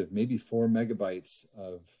massive, maybe 4 megabytes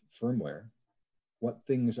of firmware, what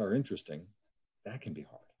things are interesting, that can be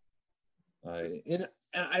hard. And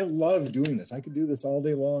I love doing this. I could do this all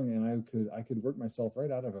day long, and I could work myself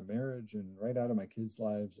right out of a marriage and right out of my kids'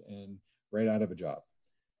 lives and right out of a job.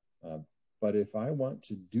 But if I want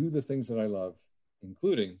to do the things that I love,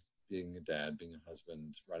 including being a dad, being a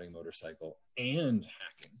husband, riding a motorcycle, and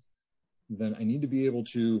hacking, then I need to be able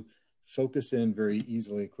to focus in very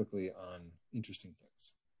easily, quickly on interesting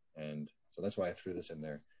things. And so that's why I threw this in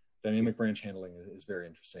there. Dynamic branch handling is very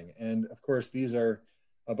interesting. And of course, these are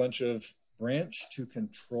a bunch of branch to the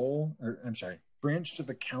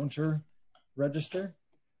counter register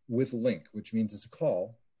with link, which means it's a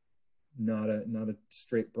call, not a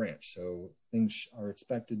straight branch. So things are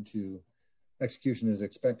execution is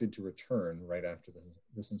expected to return right after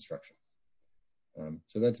this instruction.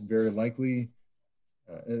 So that's very likely,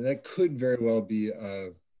 that could very well be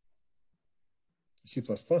C++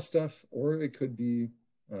 stuff, or it could be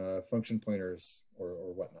function pointers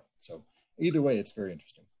or whatnot. So either way, it's very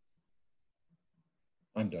interesting.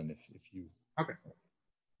 I'm done if you. Okay.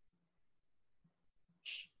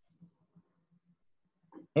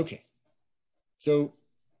 Okay. So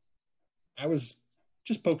I was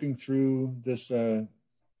just poking through this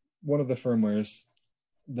one of the firmwares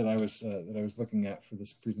that I was looking at for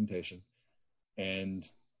this presentation, And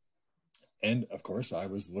of course, I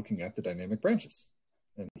was looking at the dynamic branches.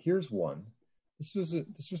 And here's one. This was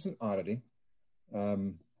an oddity. I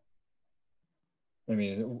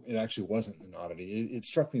mean, it actually wasn't an oddity. It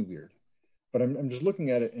struck me weird. But I'm just looking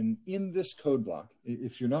at it, and in this code block,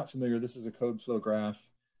 if you're not familiar, this is a code flow graph.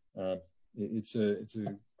 It's a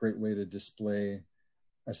great way to display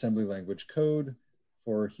assembly language code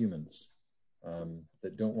for humans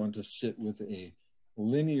that don't want to sit with a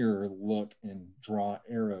linear look and draw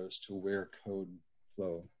arrows to where code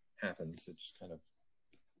flow happens. It just kind of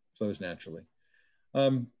flows naturally.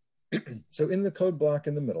 So in the code block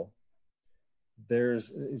in the middle,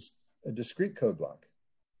 there's a discrete code block.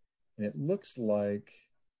 And it looks like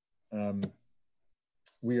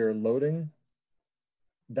we are loading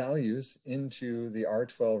values into the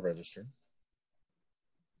R12 register.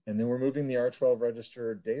 And then we're moving the R12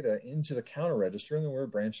 register data into the counter register, and then we're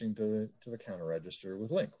branching to the counter register with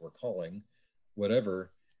link. We're calling whatever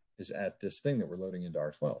is at this thing that we're loading into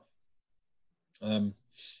R12.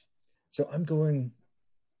 So I'm going,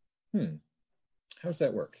 how's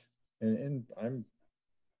that work? And I'm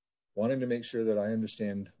wanting to make sure that I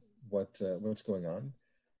understand what's going on.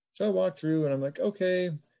 So I walk through and I'm like,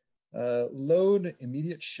 okay, load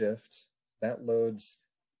immediate shift. That loads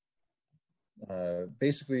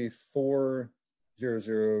basically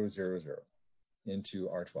 40000 into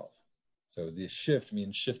R12. So the shift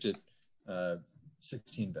means shift it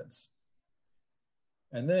 16 bits.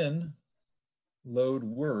 And then load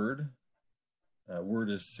word. Word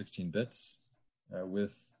is 16 bits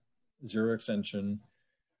with 0 extension.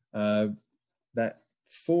 That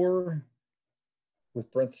 4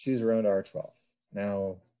 with parentheses around R12.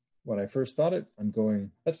 Now, when I first thought it, I'm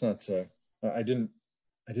going, that's not, I didn't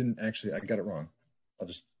actually, I got it wrong. I'll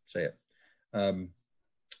just say it. And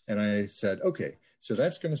I said, okay, so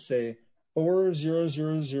that's going to say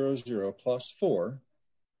 40000 plus 4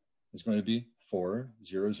 is going to be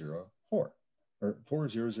 4004, or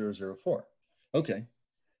 40004. Okay.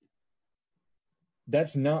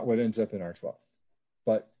 That's not what ends up in R12,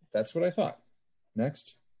 but that's what I thought.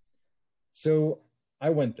 Next. So I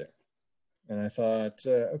went there and I thought,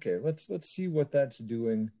 okay, let's see what that's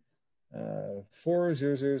doing.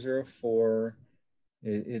 40004,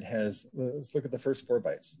 it has, let's look at the first 4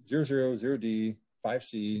 bytes. 000, 0D,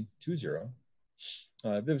 5C, 20.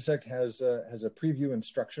 Vivisect has a preview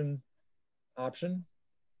instruction option.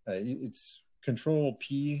 It's Control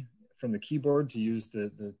P from the keyboard to use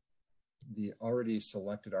the already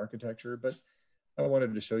selected architecture, but I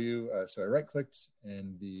wanted to show you, so I right-clicked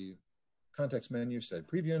and the context menu said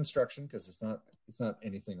preview instruction, because it's not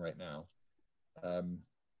anything right now.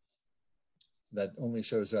 That only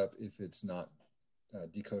shows up if it's not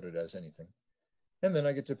decoded as anything. And then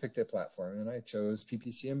I get to pick the platform, and I chose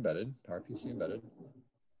PPC embedded, PowerPC embedded.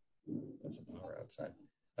 That's some power outside.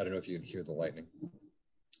 I don't know if you can hear the lightning.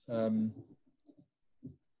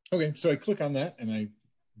 Okay, so I click on that, and I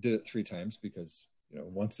did it 3 times because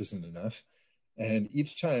once isn't enough. And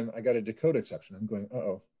each time I got a decode exception. I'm going,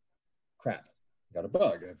 uh-oh, crap, I got a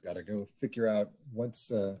bug. I've got to go figure out why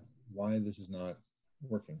this is not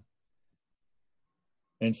working.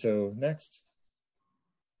 And so next,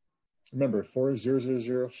 remember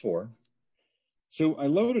 40004. So I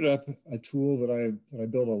loaded up a tool that I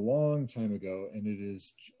built a long time ago, and it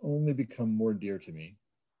has only become more dear to me.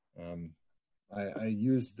 I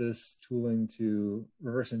use this tooling to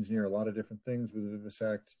reverse engineer a lot of different things with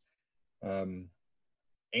Vivisect.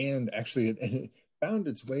 And actually it found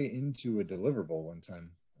its way into a deliverable one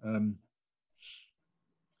time.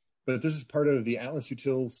 But this is part of the Atlas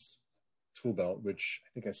Utils tool belt, which I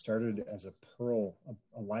think I started as a Perl,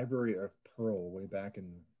 a library of Perl way back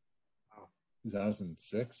in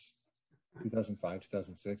 2006, 2005,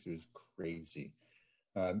 2006. It was crazy.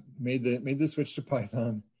 Made the switch to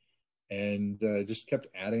Python, and just kept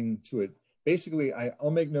adding to it. Basically,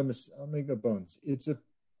 I'll make no bones. It's a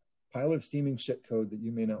pile of steaming shit code that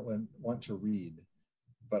you may not want to read,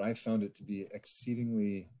 but I found it to be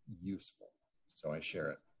exceedingly useful, so I share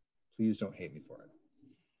it. Please don't hate me for it.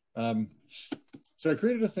 So I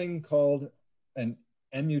created a thing called an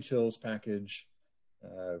mutils package,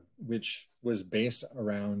 which was based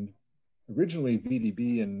around originally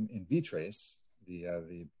VDB and vtrace,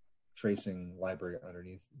 the tracing library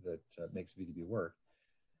underneath that makes VDB work.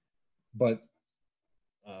 But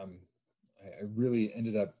I really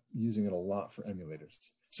ended up using it a lot for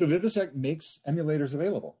emulators. So Vivisect makes emulators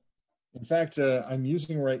available. In fact, I'm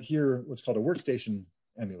using right here what's called a workstation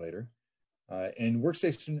emulator. And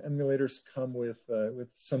workstation emulators come with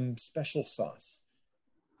some special sauce.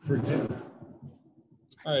 For example,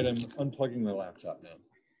 all right, I'm unplugging my laptop now.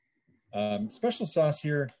 Special sauce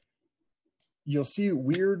here you'll see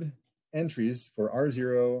weird entries for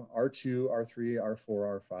R0, R2, R3,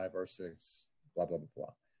 R4, R5, R6, blah, blah, blah,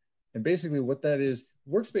 blah. And basically what that is,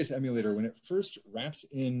 Workspace Emulator, when it first wraps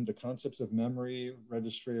in the concepts of memory,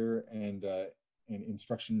 register, and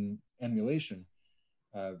instruction emulation,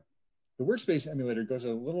 the Workspace Emulator goes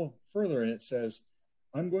a little further and it says,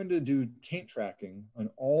 I'm going to do taint tracking on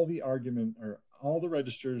all the argument or all the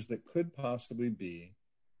registers that could possibly be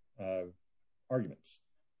arguments.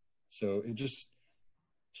 So it just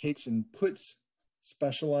takes and puts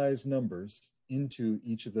specialized numbers into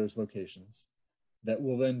each of those locations that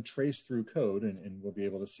will then trace through code, and we'll be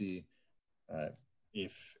able to see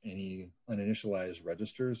if any uninitialized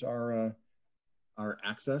registers are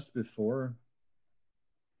accessed before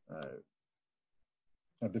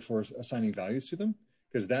assigning values to them,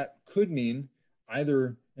 because that could mean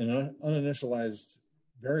either an uninitialized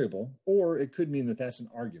variable, or it could mean that that's an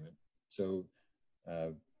argument. So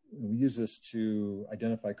we use this to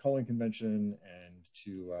identify calling convention and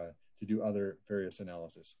to do other various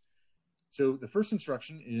analysis. So the first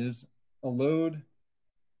instruction is a load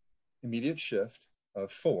immediate shift of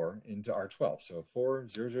 4 into R12. So 4,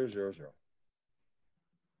 0, 0, 0, 0.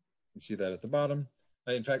 You see that at the bottom.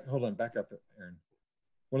 In fact, hold on, back up, Aaron.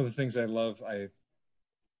 One of the things I love,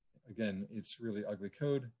 again, it's really ugly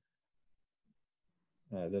code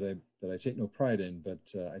that I take no pride in,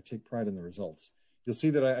 but I take pride in the results. You'll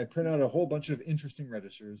see that I print out a whole bunch of interesting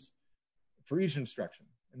registers for each instruction.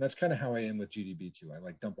 And that's kind of how I am with GDB too. I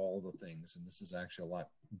like dump all the things, and this is actually a lot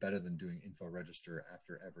better than doing info register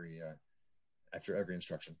after every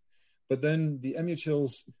instruction. But then the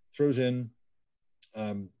emutils throws in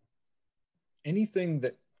anything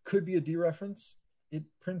that could be a dereference. It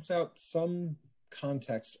prints out some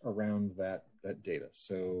context around that data.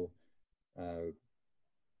 So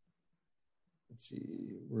let's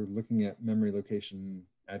see, we're looking at memory location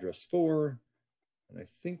address 4, and I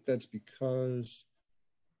think that's because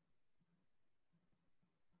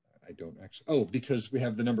I don't actually, because we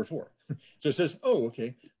have the number 4. So it says,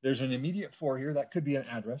 okay, there's an immediate 4 here. That could be an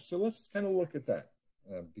address. So let's kind of look at that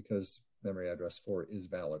because memory address 4 is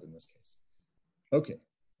valid in this case. Okay,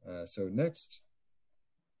 so the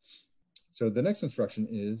next instruction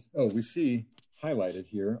is, we see highlighted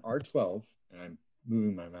here, R12, and I'm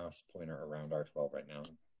moving my mouse pointer around R12 right now.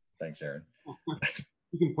 Thanks, Aaron.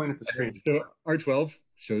 You can point at the screen. So R12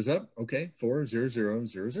 shows up, okay, 4, 0, 0,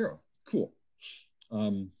 0, 0. Cool.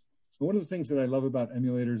 One of the things that I love about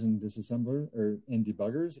emulators and and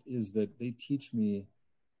debuggers is that they teach me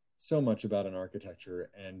so much about an architecture,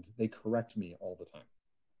 and they correct me all the time.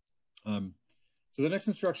 So the next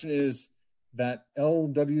instruction is that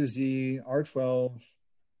LWZ R12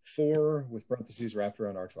 4 with parentheses wrapped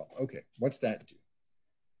around R12. Okay, what's that do?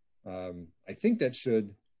 I think that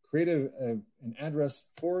should create an address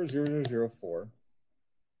 40004.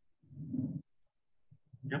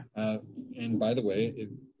 Yeah. And by the way,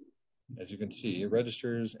 as you can see, it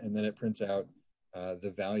registers and then it prints out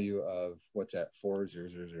the value of what's at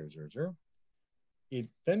 40000. It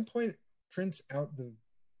then prints out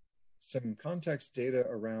some context data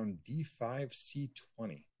around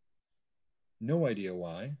D5C20. No idea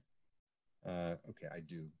why. Okay, I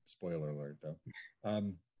do. Spoiler alert, though.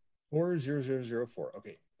 40004.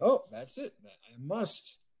 Okay. Oh, that's it.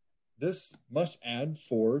 This must add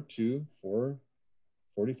 4 to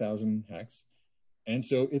 40,000 hex. And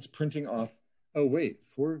so it's printing off,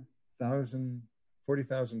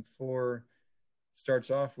 40,004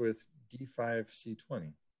 starts off with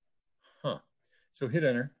D5C20. Huh. So hit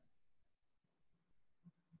enter.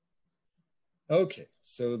 Okay,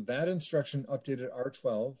 so that instruction updated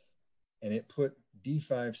R12 and it put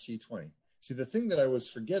D5C20. See, the thing that I was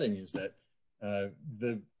forgetting is that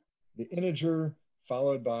the integer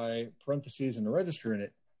followed by parentheses and a register in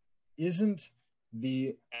it isn't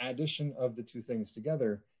the addition of the two things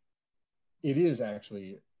together. It is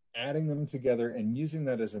actually adding them together and using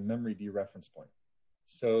that as a memory dereference point.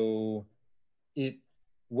 So it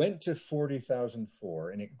went to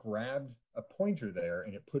 40,004 and it grabbed a pointer there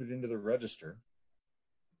and it put it into the register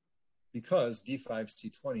because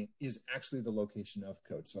D5C20 is actually the location of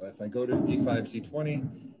code. So if I go to D5C20,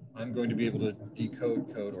 I'm going to be able to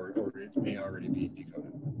decode code or it may already be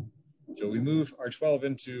decoded. So we move R12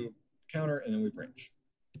 into counter and then we branch.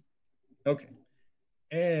 Okay.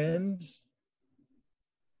 And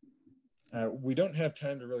we don't have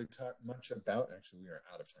time to really talk much about, actually we are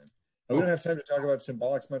out of time. We don't have time to talk about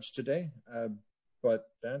symbolics much today, but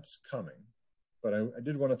that's coming. But I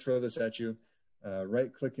did want to throw this at you.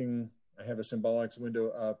 Right-clicking, I have a symbolics window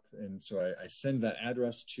up, and so I send that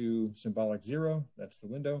address to symbolic 0. That's the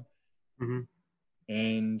window. Mm-hmm.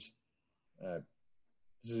 And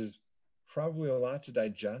this is probably a lot to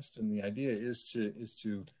digest, and the idea is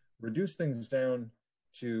to reduce things down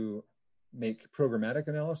to make programmatic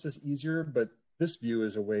analysis easier. But this view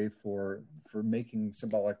is a way for making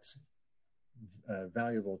symbolics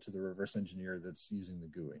valuable to the reverse engineer that's using the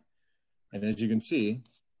GUI. And as you can see,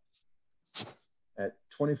 at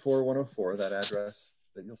 24104, that address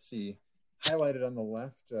that you'll see highlighted on the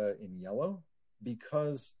left in yellow,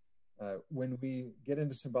 because when we get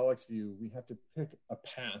into symbolics view, we have to pick a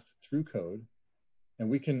path through code, and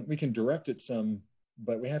we can direct it some,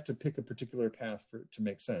 but we have to pick a particular path to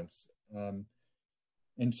make sense.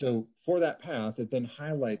 And so for that path, it then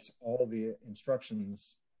highlights all the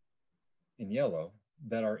instructions in yellow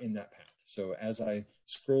that are in that path. So as I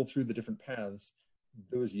scroll through the different paths,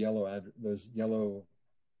 those yellow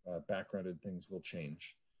backgrounded things will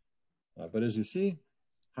change. But as you see,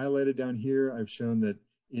 highlighted down here, I've shown that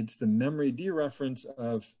it's the memory dereference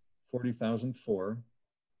of 40,004,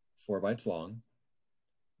 4 bytes long,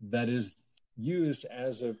 that is used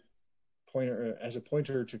as a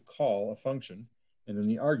pointer to call a function, and then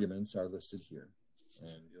the arguments are listed here.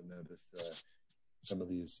 And you'll notice some of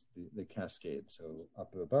these, they cascade. So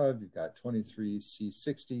up above, you've got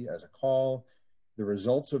 23C60 as a call. The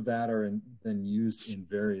results of that are then used in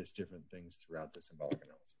various different things throughout the symbolic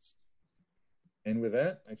analysis. And with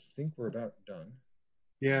that, I think we're about done.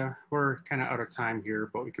 Yeah, we're kind of out of time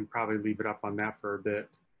here, but we can probably leave it up on that for a bit.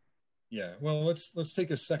 Yeah, well, let's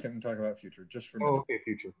take a second and talk about future, just for a minute. Oh, okay,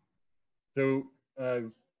 future. So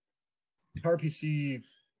PowerPC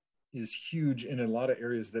is huge in a lot of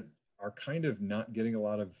areas that are kind of not getting a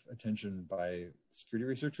lot of attention by security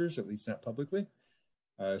researchers, at least not publicly.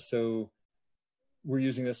 So we're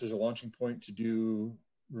using this as a launching point to do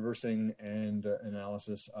reversing and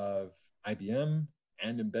analysis of IBM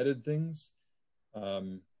and embedded things.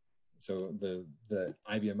 So the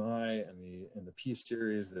IBMI and the P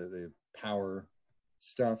series, the power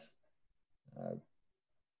stuff.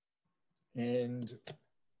 And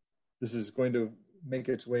this is going to make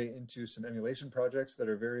its way into some emulation projects that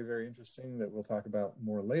are very, very interesting that we'll talk about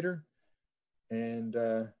more later. And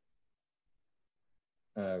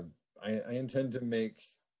I intend to make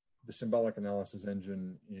the symbolic analysis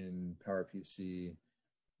engine in PowerPC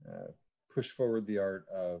push forward the art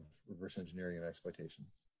of reverse engineering and exploitation.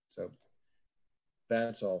 So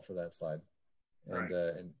that's all for that slide. And,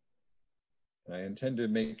 right. And I intend to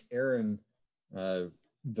make Aaron the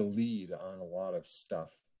lead on a lot of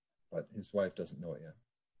stuff, but his wife doesn't know it yet.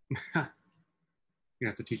 You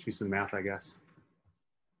have to teach me some math, I guess.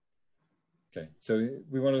 Okay, so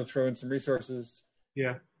we wanted to throw in some resources.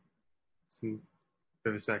 Yeah, some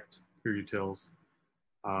Vivisect, your utils.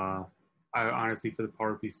 I honestly, for the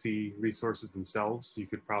PowerPC resources themselves, you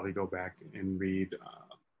could probably go back and read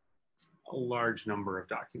a large number of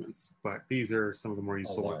documents, but these are some of the more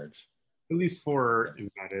useful ones, at least for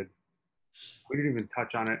embedded. We didn't even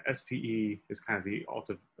touch on it. SPE is kind of the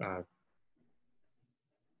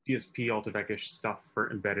DSP AltiVec-ish stuff for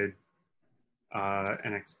embedded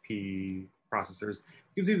NXP processors.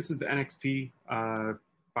 You can see this is the NXP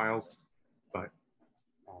files, but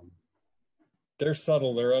they're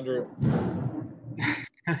subtle. They're under.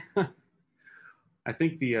 I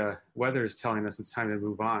think the weather is telling us it's time to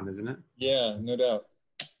move on, isn't it? Yeah, no doubt.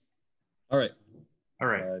 All right. All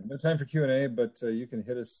right. No time for Q&A, but you can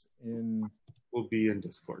hit us in. We'll be in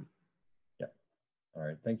Discord. Yeah. All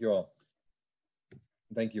right. Thank you all.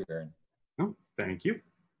 Thank you, Aaron. Oh, thank you.